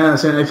finishing. Yeah,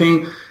 so I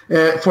think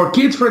for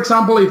kids, for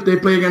example, if they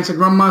play against a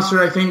grandmaster,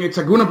 I think it's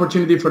a good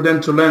opportunity for them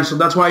to learn. So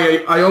that's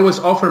why I always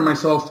offer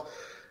myself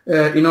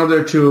in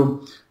order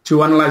to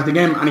analyze the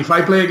game. And if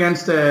I play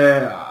against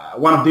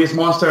one of these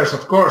monsters,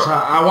 of course,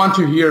 I want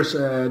to hear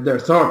their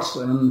thoughts,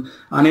 and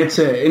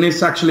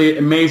it's actually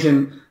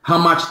amazing how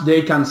much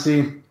they can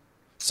see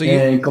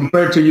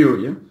compared to you.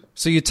 Yeah.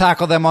 So you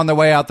tackle them on the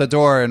way out the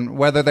door, and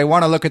whether they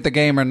want to look at the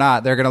game or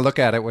not, they're going to look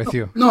at it with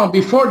you. No,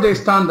 before they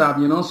stand up,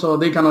 so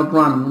they cannot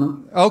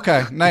run.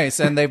 Okay, nice.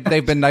 And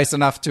they've been nice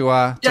enough to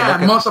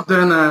yeah, most of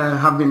them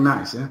have been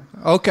nice. Yeah.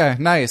 Okay,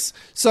 nice.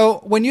 So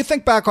when you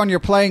think back on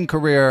your playing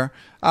career,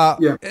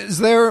 is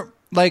there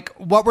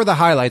what were the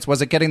highlights?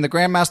 Was it getting the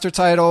Grandmaster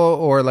title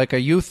or like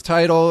a youth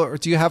title, or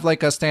do you have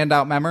like a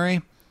standout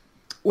memory?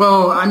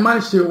 Well, I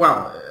managed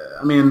to.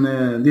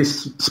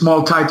 These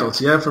small titles,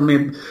 for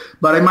me.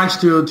 But I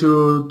managed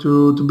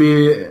to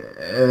be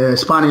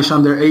Spanish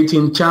under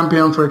 18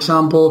 champion, for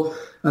example.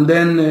 And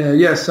then,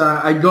 yes,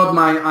 I got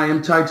my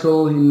IM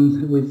title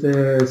with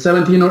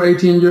 17 or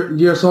 18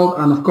 years old.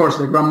 And of course,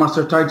 the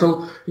Grandmaster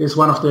title is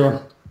one of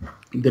the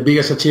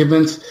biggest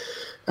achievements.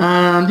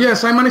 And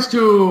yes, I managed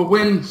to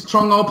win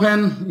Strong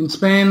Open in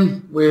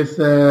Spain with,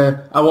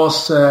 I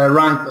was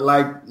ranked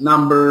like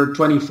number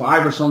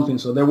 25 or something.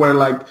 So there were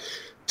like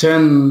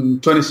 10,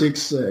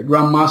 26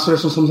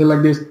 Grandmasters or something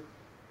like this.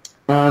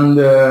 And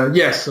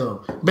yes,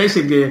 so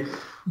basically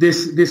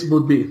this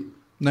would be.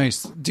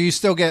 Nice. Do you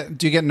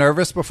get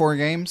nervous before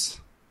games?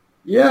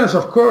 Yes,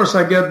 of course.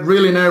 I get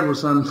really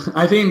nervous, and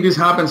I think this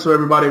happens to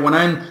everybody. When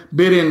I'm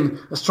beating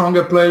a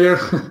stronger player,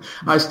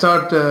 I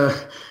start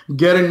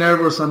getting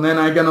nervous, and then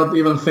I cannot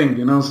even think.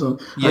 So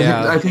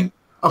yeah. I think,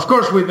 of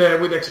course, with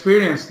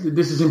experience,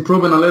 this is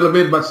improving a little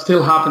bit, but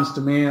still happens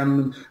to me,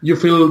 and you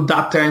feel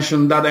that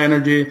tension, that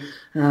energy,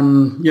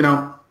 and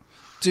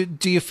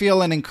Do you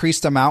feel an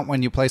increased amount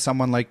when you play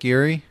someone like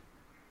Jiří?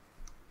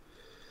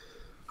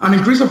 An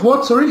increase of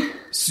what? Sorry.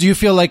 So do you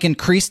feel like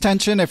increased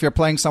tension if you're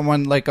playing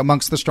someone like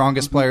amongst the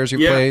strongest players you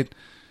played?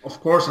 Of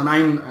course, and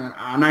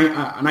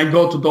I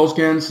go to those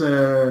games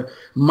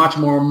much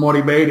more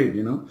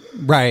motivated.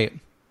 Right.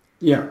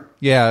 Yeah.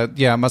 Yeah.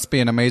 It must be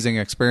an amazing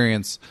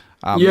experience.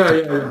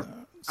 Yeah.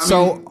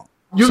 So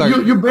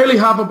you barely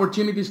have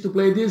opportunities to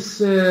play these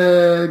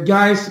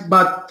guys,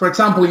 but for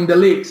example, in the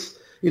leagues,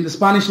 in the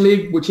Spanish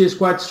league, which is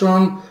quite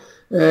strong.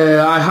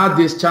 I had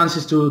these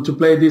chances to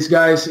play these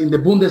guys in the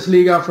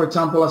Bundesliga, for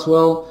example, as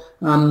well.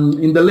 And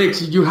in the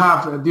leagues, you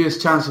have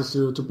these chances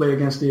to play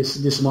against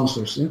these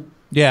monsters.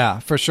 Yeah,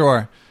 for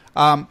sure.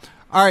 All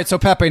right, so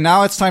Pepe,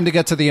 now it's time to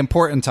get to the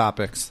important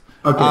topics.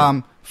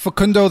 Okay.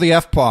 Facundo the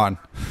F-Pawn.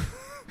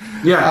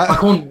 Yeah,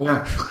 Facundo,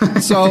 yeah.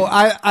 So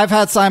I've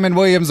had Simon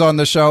Williams on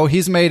the show.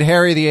 He's made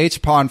Harry the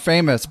H-Pawn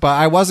famous, but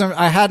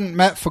I hadn't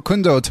met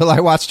Facundo till I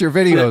watched your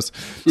videos.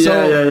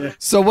 Yeah.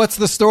 So what's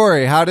the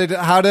story? How did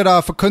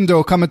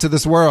Facundo come into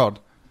this world?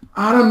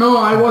 I don't know.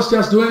 I was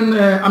just doing,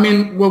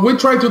 what we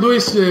try to do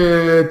is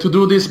to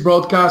do this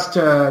broadcast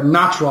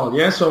natural,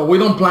 yeah? So we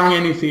don't plan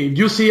anything.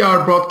 You see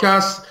our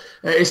broadcast,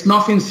 it's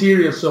nothing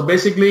serious. So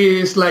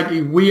basically it's like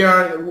we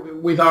are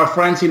with our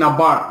friends in a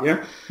bar,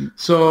 yeah?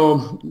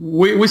 So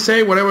we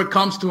say whatever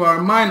comes to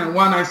our mind. And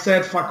when I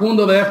said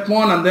Facundo the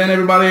F-Pawn, and then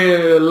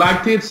everybody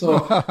liked it, so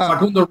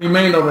Facundo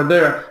remained over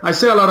there. I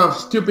say a lot of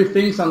stupid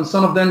things, and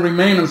some of them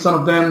remain, and some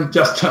of them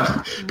just,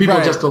 people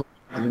right. just don't,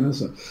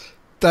 so.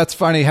 That's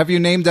funny. Have you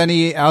named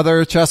any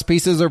other chess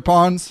pieces or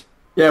pawns?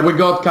 Yeah, we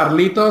got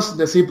Carlitos,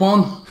 the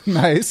C-pawn.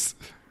 Nice.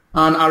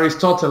 And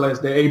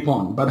Aristoteles, the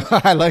A-pawn. But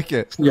I like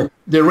it. Yeah,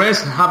 the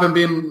rest have not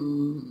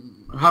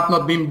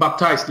been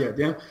baptized yet.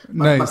 Yeah,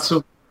 nice. But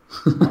soon.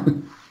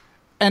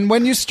 And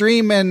when you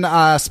stream in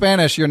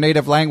Spanish, your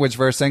native language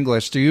versus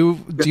English, do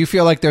you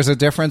feel like there's a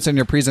difference in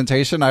your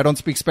presentation? I don't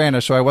speak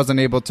Spanish, so I wasn't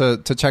able to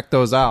check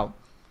those out.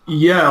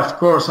 Yeah, of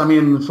course. I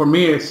mean, for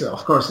me, it's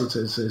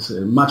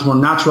much more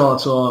natural.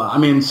 So, I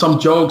mean, some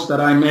jokes that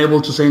I'm able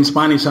to say in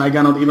Spanish, I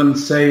cannot even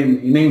say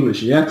in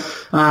English. Yeah.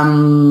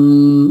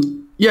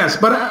 Yes,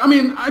 but I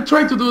mean, I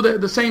try to do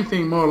the same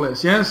thing more or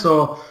less. Yeah.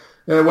 So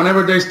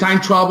whenever there's time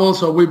trouble,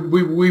 so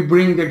we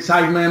bring the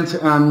excitement,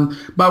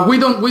 but we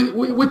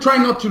try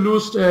not to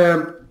lose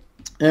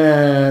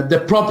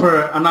the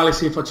proper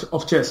analysis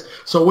of chess.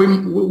 So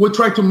we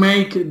try to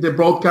make the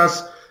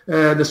broadcast,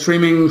 the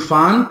streaming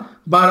fun.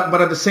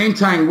 But at the same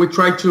time, we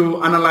try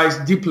to analyze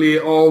deeply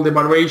all the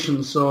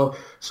variations. So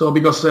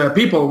because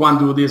people want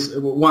to do this,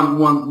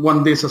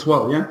 want this as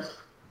well, yeah.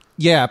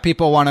 Yeah,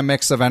 people want a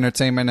mix of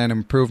entertainment and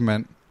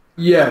improvement.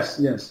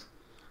 Yes.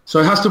 So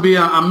it has to be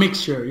a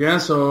mixture, yeah.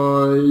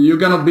 So you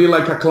cannot be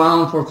like a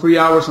clown for 3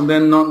 hours and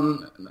then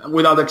not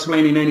without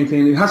explaining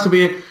anything. It has to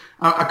be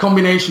a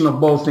combination of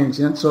both things,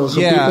 yeah. So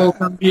people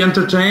can be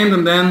entertained,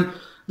 and then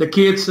the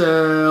kids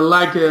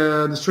like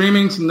the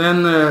streamings, and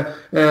then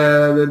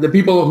the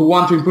people who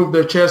want to improve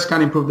their chess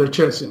can improve their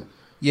chess.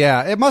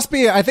 Yeah, it must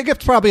be. I think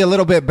it's probably a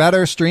little bit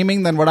better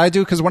streaming than what I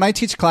do, because when I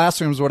teach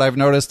classrooms, what I've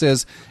noticed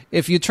is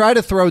if you try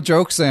to throw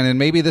jokes in, and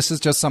maybe this is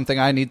just something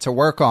I need to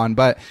work on,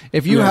 but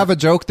if you have a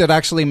joke that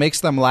actually makes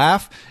them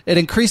laugh, it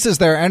increases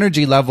their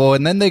energy level,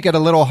 and then they get a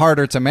little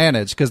harder to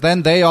manage, because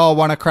then they all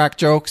want to crack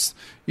jokes.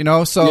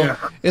 So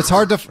it's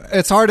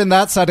hard in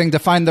that setting to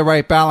find the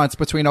right balance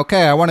between,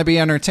 okay, I want to be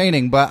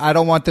entertaining, but I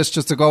don't want this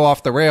just to go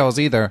off the rails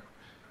either.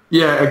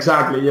 Yeah,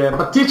 exactly. Yeah,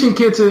 but teaching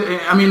kids,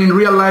 I mean, in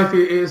real life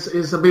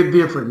is a bit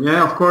different.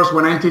 Yeah, of course,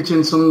 when I'm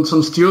teaching some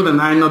student,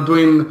 I'm not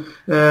doing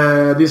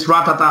this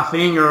ratata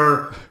thing,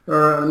 or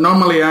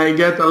normally I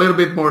get a little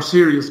bit more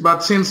serious.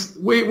 But since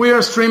we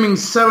are streaming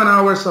 7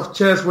 hours of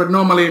chess, where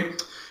normally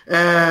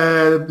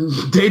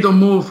they don't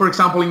move, for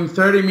example, in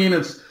 30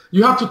 minutes.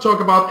 You have to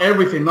talk about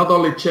everything, not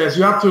only chess.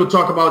 You have to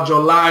talk about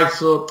your life.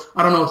 So,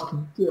 I don't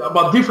know,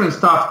 about different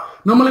stuff.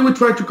 Normally, we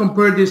try to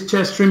compare these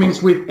chess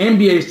streamings with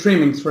NBA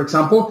streamings, for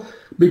example,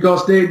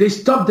 because they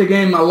stop the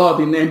game a lot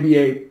in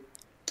NBA.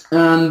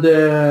 And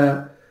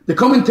the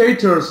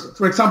commentators,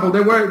 for example,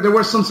 there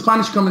were some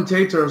Spanish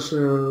commentators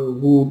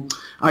who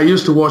I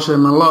used to watch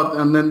them a lot,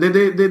 and then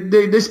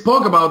they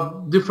spoke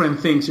about different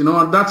things, you know,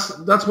 and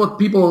that's what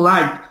people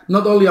like,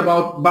 not only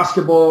about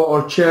basketball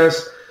or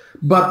chess,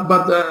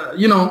 but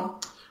you know,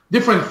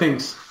 different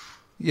things.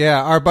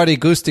 Yeah, our buddy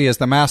Gusti is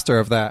the master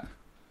of that.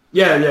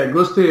 Yeah,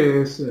 Gusti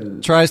is...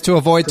 tries to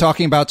avoid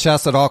talking about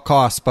chess at all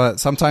costs, but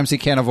sometimes he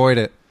can't avoid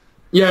it.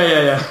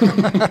 Yeah.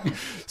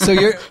 So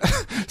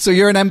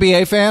you're an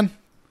NBA fan?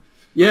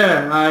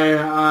 Yeah,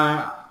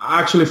 I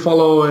actually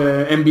follow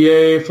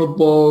NBA,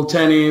 football,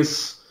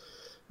 tennis,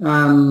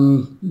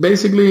 and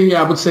basically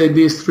I would say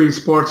these three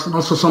sports, and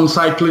also some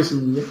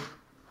cyclism. Yeah.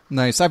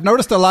 Nice. I've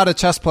noticed a lot of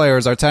chess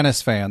players are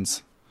tennis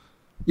fans.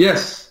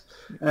 Yes.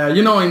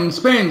 You know, in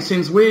Spain,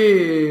 since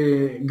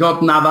we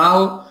got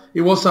Nadal,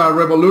 it was a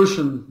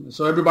revolution.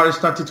 So everybody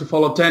started to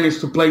follow tennis,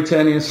 to play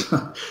tennis.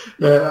 A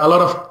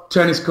lot of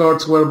tennis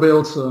courts were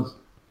built. So.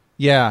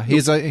 Yeah,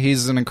 he's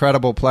an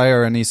incredible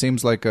player, and he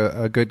seems like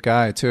a good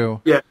guy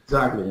too. Yeah,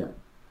 exactly.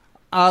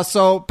 Yeah.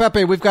 So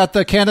Pepe, we've got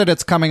the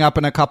candidates coming up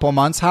in a couple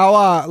months.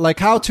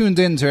 How tuned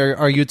into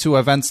are you to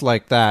events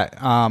like that?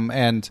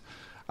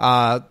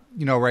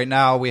 You know, right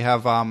now we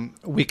have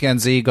Weekend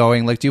Z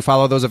going. Like, do you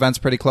follow those events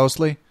pretty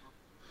closely?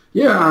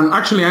 Yeah, and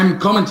actually I'm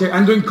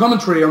doing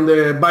commentary on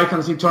the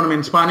Weekend Z tournament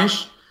in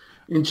Spanish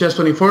in Chess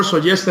 24. So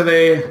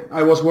yesterday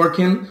I was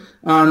working,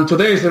 and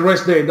today is the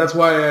rest day. That's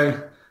why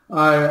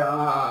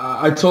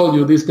I told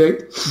you this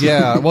date.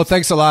 Yeah, well,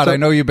 thanks a lot. I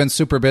know you've been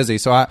super busy,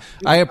 so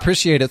I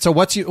appreciate it. So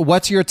what's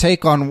your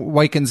take on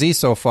Weekend Z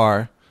so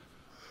far?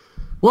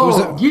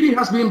 Well, Giri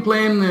has been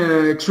playing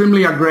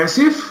extremely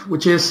aggressive,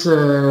 which is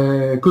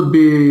could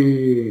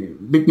be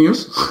big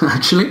news,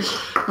 actually.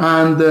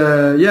 And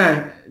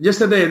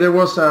yesterday there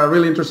was a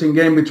really interesting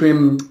game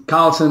between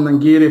Carlsen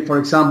and Giri, for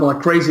example, a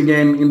crazy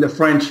game in the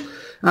French.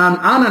 And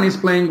Anand is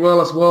playing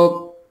well as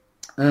well.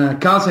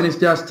 Carlsen is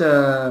just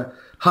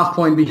half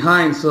point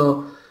behind,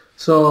 so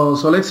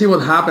let's see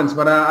what happens.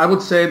 But I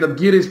would say that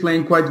Giri is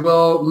playing quite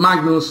well.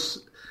 Magnus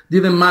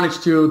didn't manage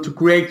to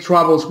create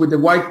troubles with the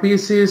white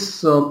pieces,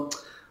 so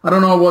I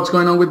don't know what's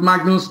going on with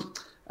Magnus.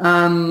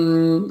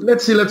 And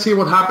let's see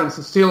what happens.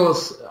 There's still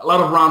a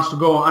lot of rounds to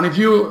go. And if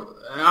you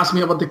ask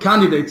me about the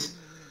candidates,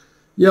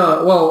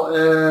 yeah, well,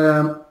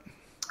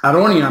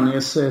 Aronian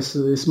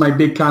is my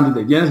big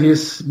candidate. Yeah,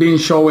 he's been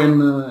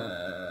showing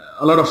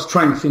a lot of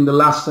strength in the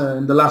last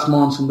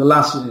months, in the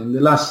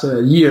last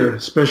year,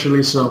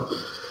 especially. So,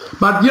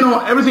 but you know,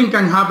 everything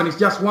can happen. It's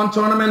just one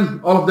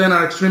tournament. All of them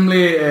are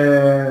extremely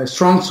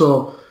strong,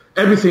 so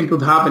everything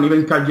could happen.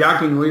 Even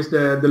Karjakin, who is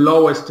the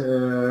lowest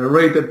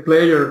rated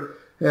player,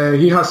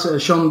 he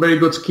has shown very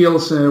good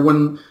skills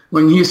when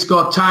he's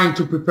got time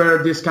to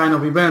prepare this kind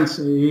of events.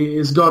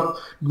 He's got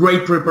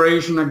great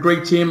preparation, a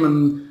great team,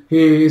 and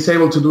he is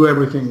able to do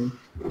everything.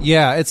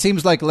 Yeah, it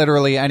seems like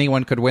literally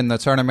anyone could win the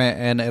tournament,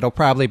 and it'll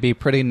probably be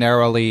pretty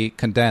narrowly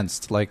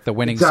condensed, like the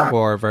winning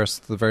score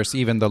versus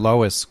even the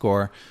lowest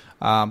score.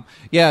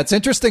 Yeah, it's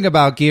interesting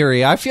about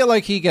Giri. I feel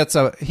like he gets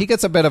a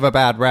bit of a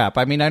bad rap.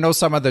 I mean, I know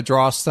some of the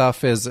draw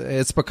stuff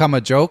it's become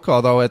a joke,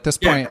 although at this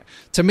point,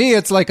 to me,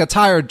 it's like a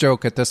tired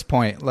joke at this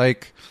point.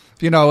 Like,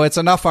 you know, it's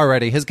enough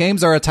already. His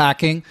games are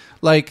attacking.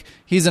 Like,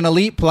 he's an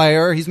elite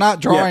player. He's not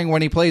drawing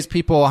when he plays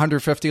people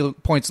 150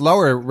 points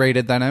lower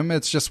rated than him.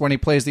 It's just when he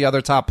plays the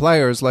other top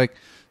players. Like,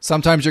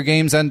 sometimes your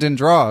games end in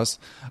draws.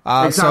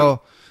 So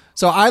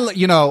I,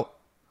 you know,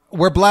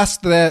 we're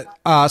blessed that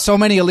so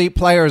many elite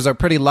players are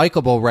pretty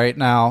likable right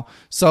now.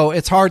 So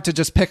it's hard to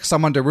just pick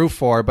someone to root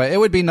for. But it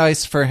would be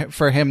nice for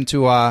him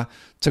to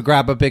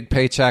grab a big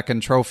paycheck and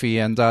trophy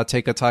and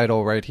take a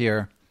title right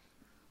here.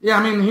 Yeah,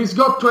 I mean, he's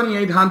got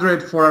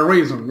 2,800 for a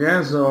reason,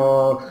 yeah?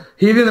 So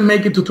he didn't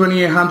make it to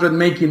 2,800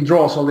 making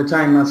draws all the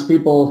time, as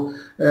people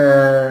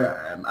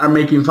are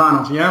making fun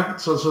of, yeah?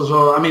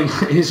 So I mean,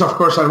 he's, of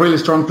course, a really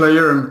strong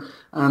player,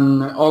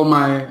 and all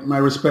my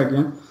respect,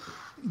 yeah?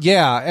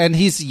 Yeah, and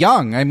he's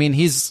young. I mean,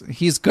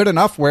 he's good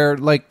enough where,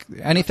 like,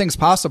 anything's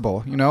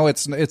possible, you know?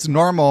 It's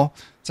normal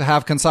to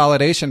have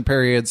consolidation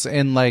periods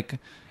in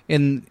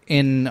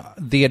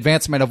the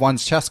advancement of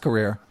one's chess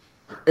career.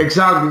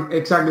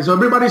 Exactly. So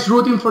everybody's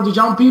rooting for the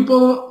young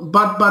people,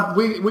 but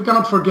we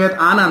cannot forget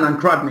Anand and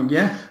Kratnik,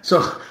 yeah?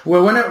 So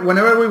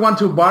whenever we want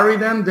to bury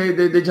them,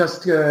 they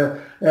just, again,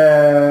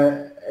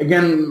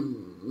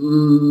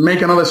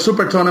 make another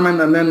super tournament.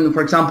 And then,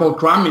 for example,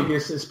 Kratnik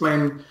is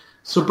playing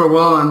super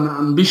well,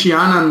 and Vishy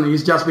Anand,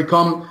 he's just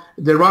become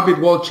the rapid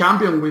world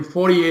champion with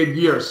 48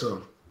 years.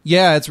 So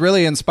yeah, it's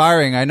really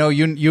inspiring. I know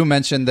you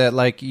mentioned that,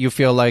 like, you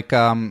feel like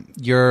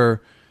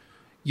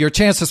your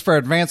chances for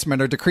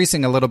advancement are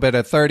decreasing a little bit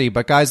at 30,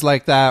 but guys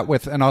like that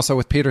and also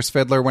with Peter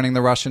Svidler winning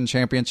the Russian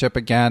championship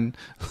again,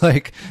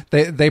 like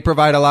they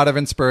provide a lot of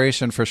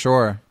inspiration for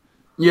sure.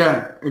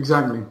 Yeah,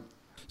 exactly.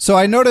 So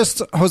I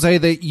noticed, Jose,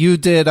 that you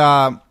did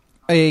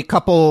you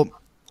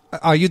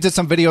did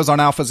some videos on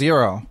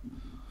AlphaZero.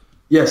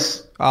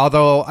 Yes.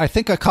 Although I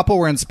think a couple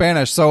were in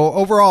Spanish. So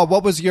overall,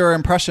 what was your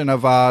impression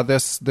of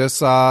this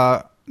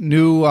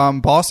new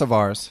boss of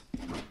ours?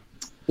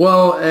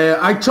 Well,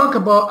 I talk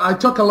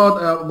a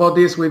lot about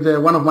this with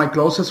one of my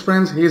closest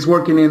friends. He's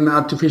working in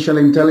artificial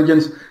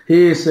intelligence.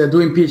 He is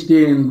doing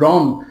PhD in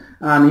Rome,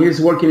 and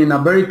he's working in a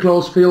very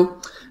close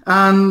field.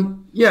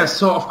 And yes,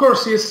 so of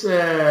course it's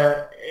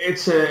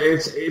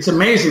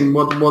amazing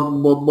what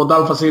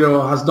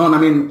AlphaZero has done. I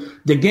mean,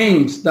 the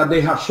games that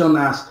they have shown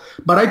us.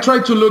 But I try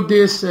to look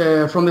this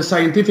from the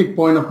scientific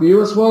point of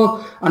view as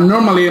well. And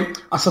normally,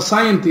 as a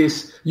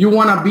scientist, you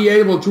want to be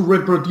able to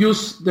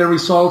reproduce the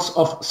results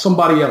of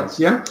somebody else,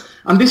 yeah?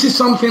 And this is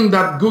something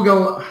that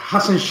Google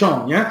hasn't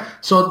shown, yeah?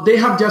 So they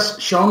have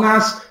just shown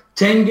us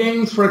 10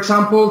 games, for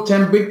example,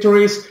 10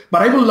 victories,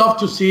 but I would love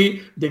to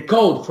see the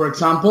code, for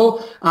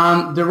example,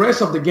 and the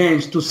rest of the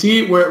games to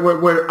see where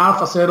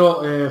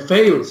AlphaZero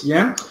fails,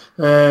 yeah?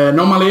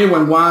 Normally,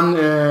 when one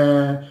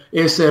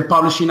is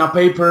publishing a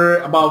paper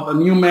about a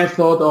new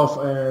method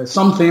of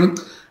something,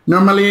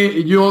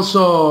 normally you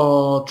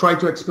also try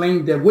to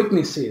explain the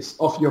weaknesses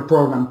of your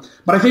program.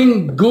 But I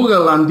think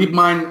Google and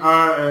DeepMind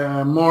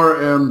are more,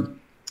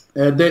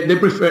 they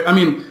prefer, I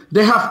mean,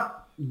 they have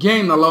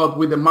gained a lot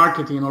with the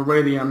marketing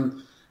already,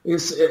 and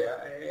it's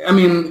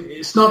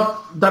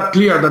not that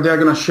clear that they're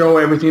going to show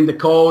everything, the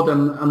code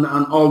and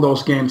all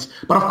those games.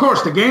 But of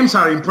course, the games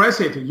are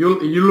impressive. You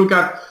look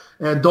at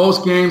those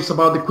games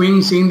about the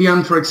Queen's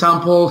Indian, for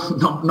example,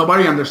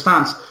 nobody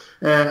understands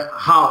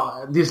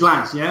how these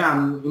lines, yeah?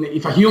 And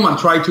if a human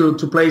try to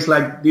place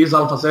like this,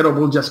 AlphaZero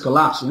will just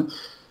collapse,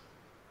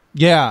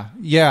 yeah?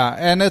 Yeah.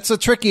 And it's a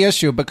tricky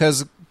issue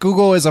because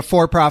Google is a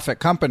for-profit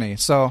company.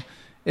 So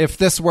if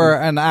this were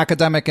an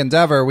academic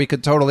endeavor, we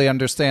could totally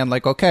understand,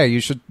 like, okay, you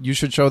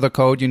should show the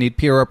code, you need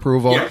peer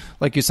approval,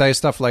 like you say,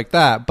 stuff like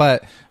that.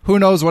 But who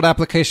knows what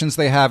applications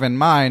they have in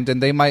mind,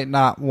 and they might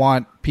not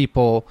want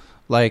people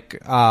like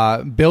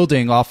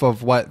building off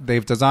of what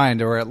they've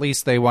designed, or at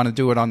least they want to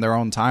do it on their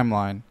own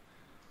timeline.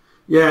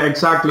 Yeah,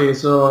 exactly.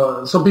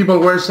 So some people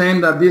were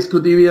saying that this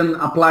could even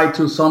apply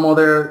to some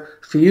other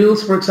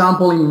fields, for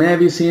example, in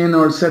medicine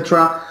or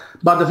etc.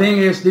 But the thing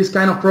is, these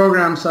kind of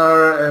programs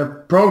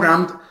are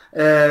programmed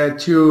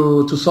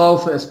to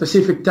solve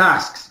specific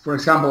tasks, for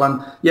example.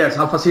 And yes,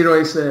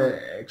 AlphaZero is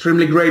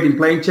extremely great in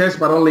playing chess,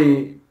 but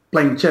only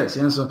playing chess.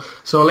 Yeah?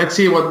 So let's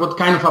see what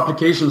kind of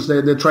applications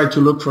they try to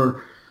look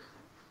for.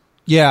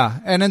 Yeah,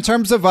 and in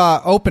terms of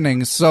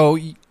openings, so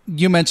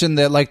you mentioned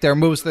that like there are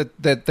moves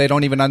that they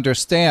don't even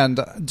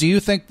understand. Do you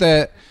think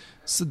that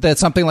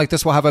something like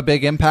this will have a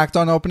big impact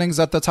on openings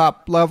at the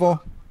top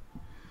level?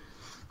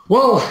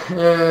 Well,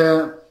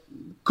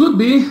 could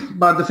be,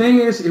 but the thing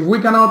is, if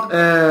they're not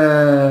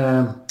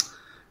going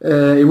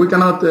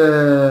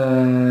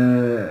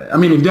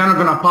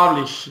to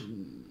publish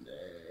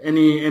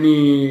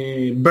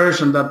any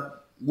version that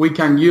we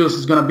can use,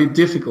 it's going to be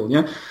difficult,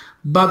 yeah.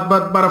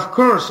 But of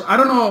course, I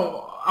don't know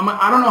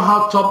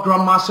how top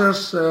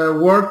grandmasters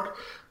work,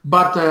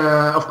 but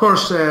of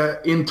course,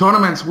 in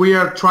tournaments we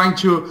are trying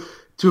to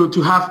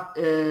have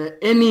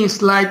any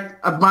slight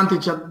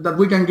advantage that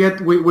we can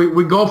get.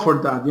 We go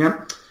for that,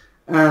 yeah.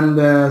 And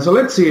so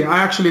let's see. I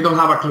actually don't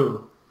have a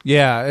clue.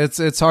 Yeah,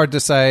 it's hard to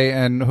say,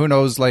 and who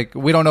knows? Like,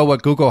 we don't know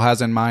what Google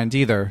has in mind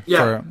either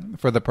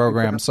for the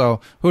program.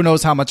 So who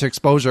knows how much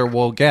exposure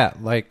we'll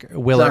get? Like,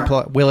 will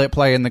it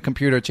play in the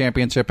computer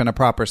championship in a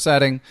proper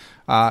setting?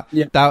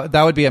 That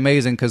would be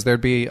amazing because there'd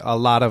be a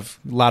lot of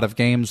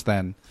games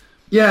then.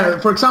 Yeah,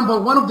 for example,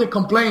 one of the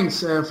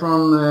complaints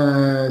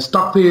from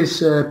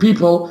Stockfish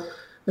people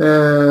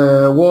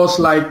was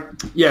like,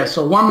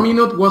 so 1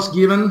 minute was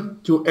given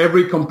to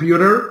every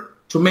computer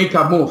to make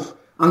a move.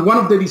 And one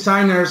of the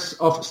designers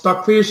of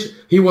Stockfish,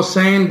 he was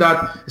saying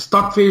that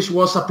Stockfish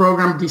was a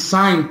program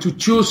designed to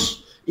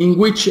choose in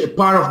which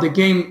part of the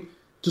game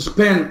to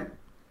spend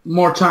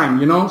more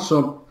time,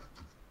 So,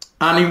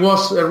 and it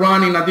was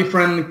run in a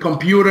different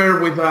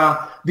computer with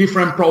a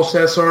different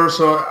processor.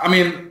 So, I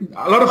mean,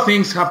 a lot of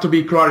things have to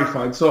be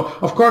clarified. So,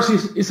 of course,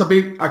 it's a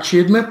big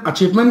achievement,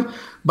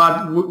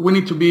 but we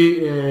need to be,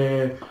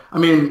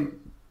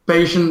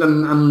 patient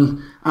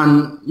and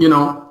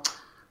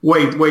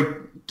wait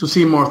to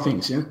see more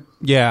things.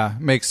 Yeah,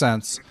 makes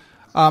sense.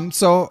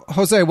 So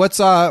Jose, what's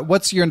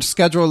your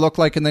schedule look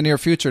like in the near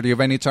future? Do you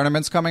have any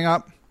tournaments coming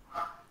up?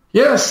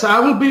 Yes, I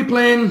will be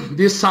playing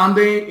this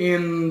Sunday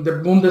in the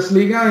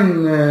Bundesliga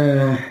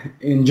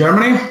in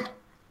Germany.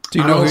 Do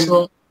you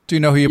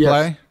know who you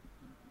play?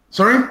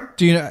 Sorry?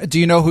 Do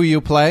you know who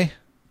you play?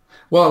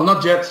 Well,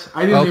 not yet.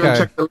 I didn't even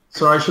check the list,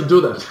 so I should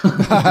do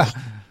that.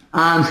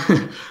 And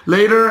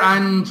later,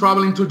 I'm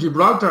traveling to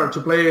Gibraltar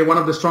to play one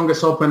of the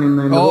strongest open in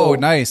the world. Oh,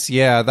 nice.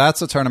 Yeah,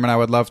 that's a tournament I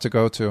would love to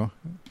go to.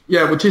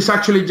 Yeah, which is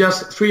actually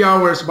just 3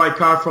 hours by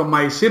car from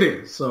my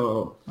city.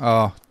 So.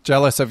 Oh,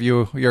 jealous of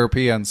you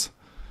Europeans.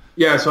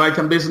 Yeah, so I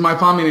can visit my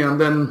family and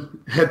then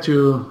head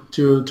to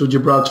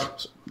Gibraltar.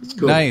 It's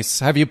cool. Nice.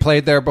 Have you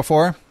played there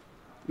before?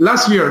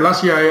 Last year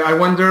I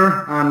went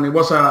there, and it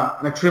was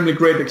an extremely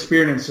great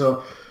experience.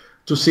 So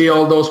to see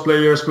all those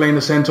players playing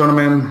the same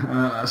tournament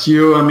as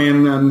you,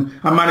 and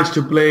I managed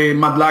to play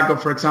Matt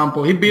Lakoff, for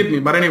example. He beat me,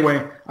 but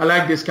anyway, I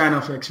like this kind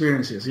of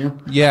experiences. Yeah.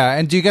 Yeah,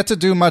 and do you get to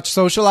do much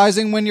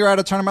socializing when you're at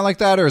a tournament like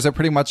that, or is it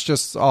pretty much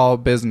just all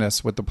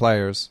business with the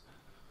players?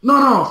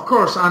 No, of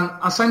course. And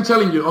as I'm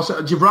telling you,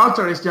 also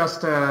Gibraltar is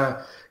just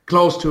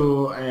close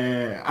to.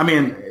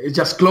 It's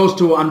just close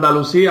to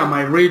Andalusia,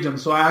 my region.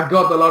 So I have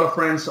got a lot of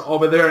friends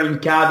over there in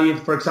Cádiz,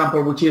 for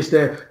example, which is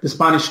the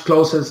Spanish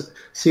closest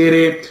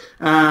city.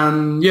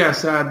 And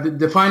yes,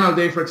 the final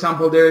day, for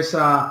example, there is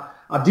a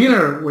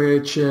dinner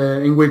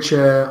in which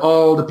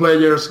all the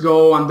players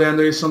go, and then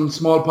there is some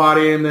small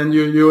party, and then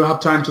you have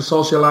time to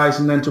socialize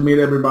and then to meet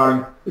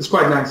everybody. It's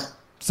quite nice.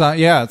 So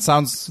yeah, it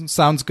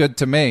sounds good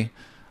to me.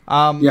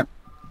 Yeah.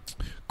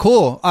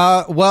 Cool.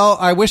 Well,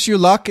 I wish you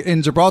luck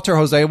in Gibraltar,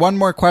 Jose. One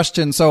more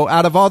question. So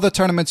out of all the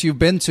tournaments you've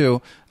been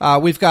to,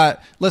 we've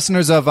got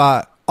listeners of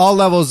all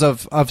levels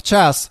of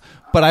chess,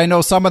 but I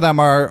know some of them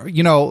are,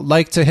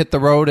 like to hit the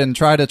road and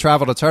try to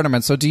travel to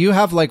tournaments. So do you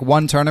have like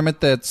one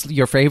tournament that's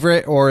your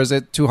favorite, or is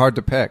it too hard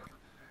to pick?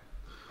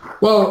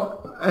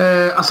 Well,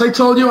 as I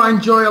told you, I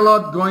enjoy a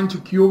lot going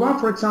to Cuba,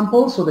 for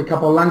example. So the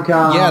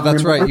Capablanca. Yeah,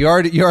 that's right. You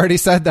already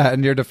said that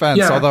in your defense.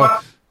 Yeah,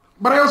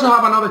 but I also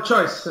have another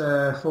choice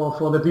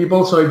for the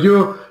people. So if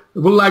you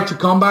would like to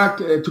come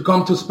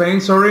to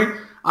Spain,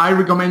 I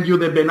recommend you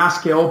the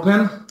Benasque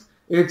Open.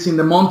 It's in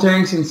the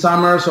mountains in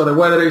summer, so the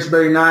weather is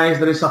very nice.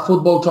 There is a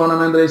football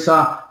tournament, there is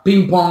a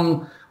ping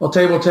pong or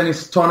table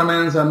tennis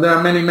tournaments, and there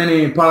are many,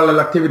 many parallel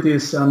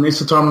activities. And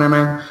it's a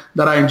tournament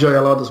that I enjoy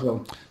a lot as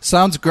well.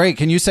 Sounds great.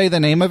 Can you say the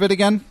name of it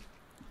again?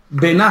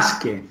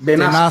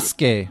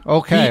 Benasque.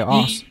 Okay,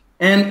 awesome.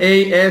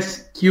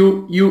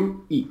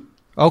 Nasque.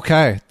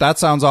 Okay, that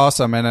sounds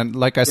awesome. And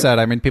like I said,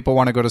 I mean, people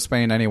want to go to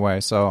Spain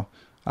anyway. So,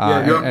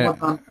 you're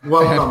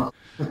welcome.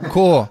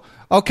 Cool.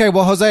 Okay,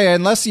 well, Jose,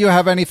 unless you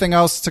have anything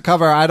else to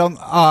cover, I don't.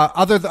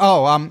 I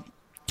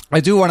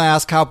do want to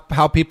ask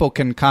how people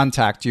can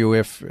contact you.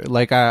 If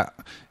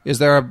is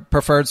there a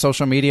preferred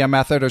social media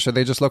method, or should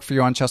they just look for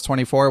you on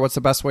Chess24? What's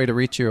the best way to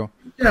reach you?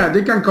 Yeah,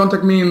 they can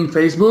contact me in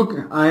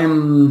Facebook.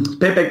 I'm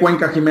Pepe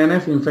Cuenca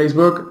Jimenez in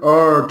Facebook,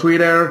 or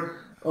Twitter,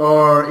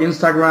 or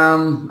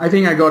Instagram. I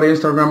think I got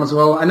Instagram as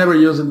well. I never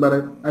use it, but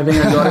I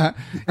think I got it.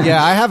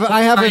 Yeah, I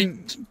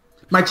haven't.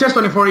 My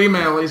Chess24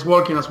 email is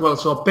working as well.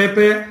 So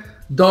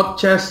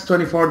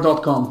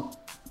pepe.chess24.com.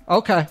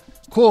 Okay,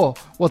 cool.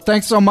 Well,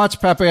 thanks so much,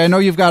 Pepe. I know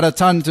you've got a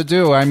ton to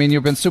do. I mean,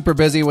 you've been super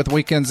busy with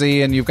Weekend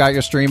Z, and you've got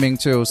your streaming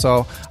too.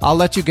 So I'll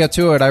let you get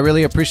to it. I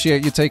really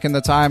appreciate you taking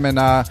the time and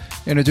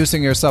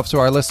introducing yourself to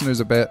our listeners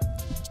a bit.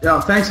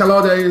 Yeah, thanks a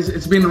lot.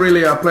 It's been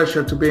really a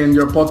pleasure to be in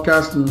your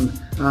podcast.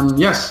 And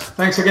yes,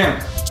 thanks again.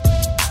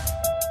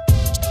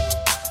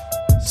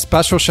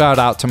 Special shout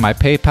out to my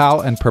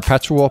PayPal and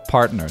Perpetual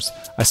partners.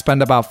 I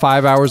spend about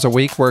 5 hours a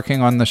week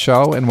working on the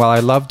show, and while I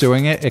love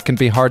doing it, it can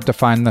be hard to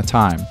find the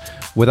time.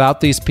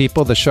 Without these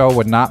people, the show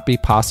would not be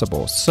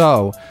possible.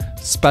 So,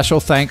 special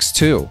thanks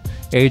to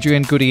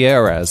Adrian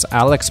Gutierrez,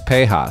 Alex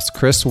Pejas,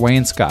 Chris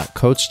Wainscott,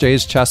 Coach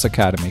Jay's Chess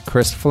Academy,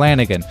 Chris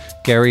Flanagan,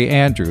 Gary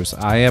Andrews,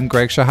 I am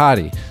Greg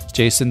Shahade,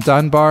 Jason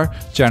Dunbar,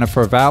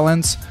 Jennifer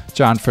Valens,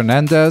 John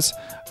Fernandez,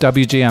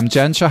 WGM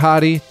Jen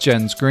Shahade,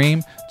 Jens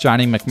Green,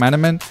 Johnny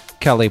McMenamin,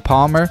 Kelly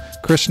Palmer,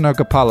 Krishna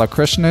Gopala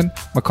Krishnan,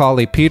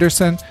 Macaulay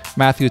Peterson,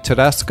 Matthew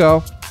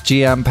Tedesco,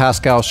 GM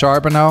Pascal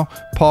Charbonneau,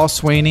 Paul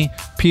Sweeney,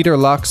 Peter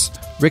Lux,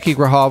 Ricky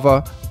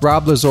Grijalva,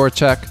 Rob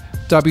Lazorchek,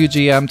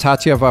 WGM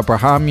Tatyeva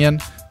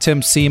Abrahamian,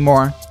 Tim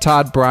Seymour,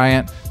 Todd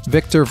Bryant,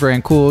 Victor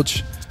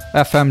Vrankulj,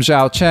 FM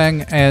Zhao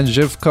Cheng, and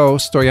Zhivko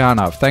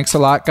Stoyanov. Thanks a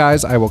lot,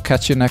 guys. I will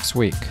catch you next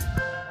week.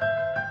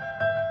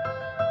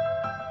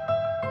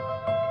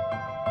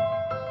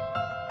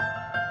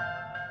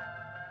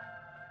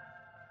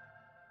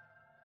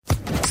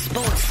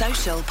 Sports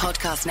Social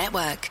Podcast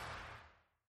Network.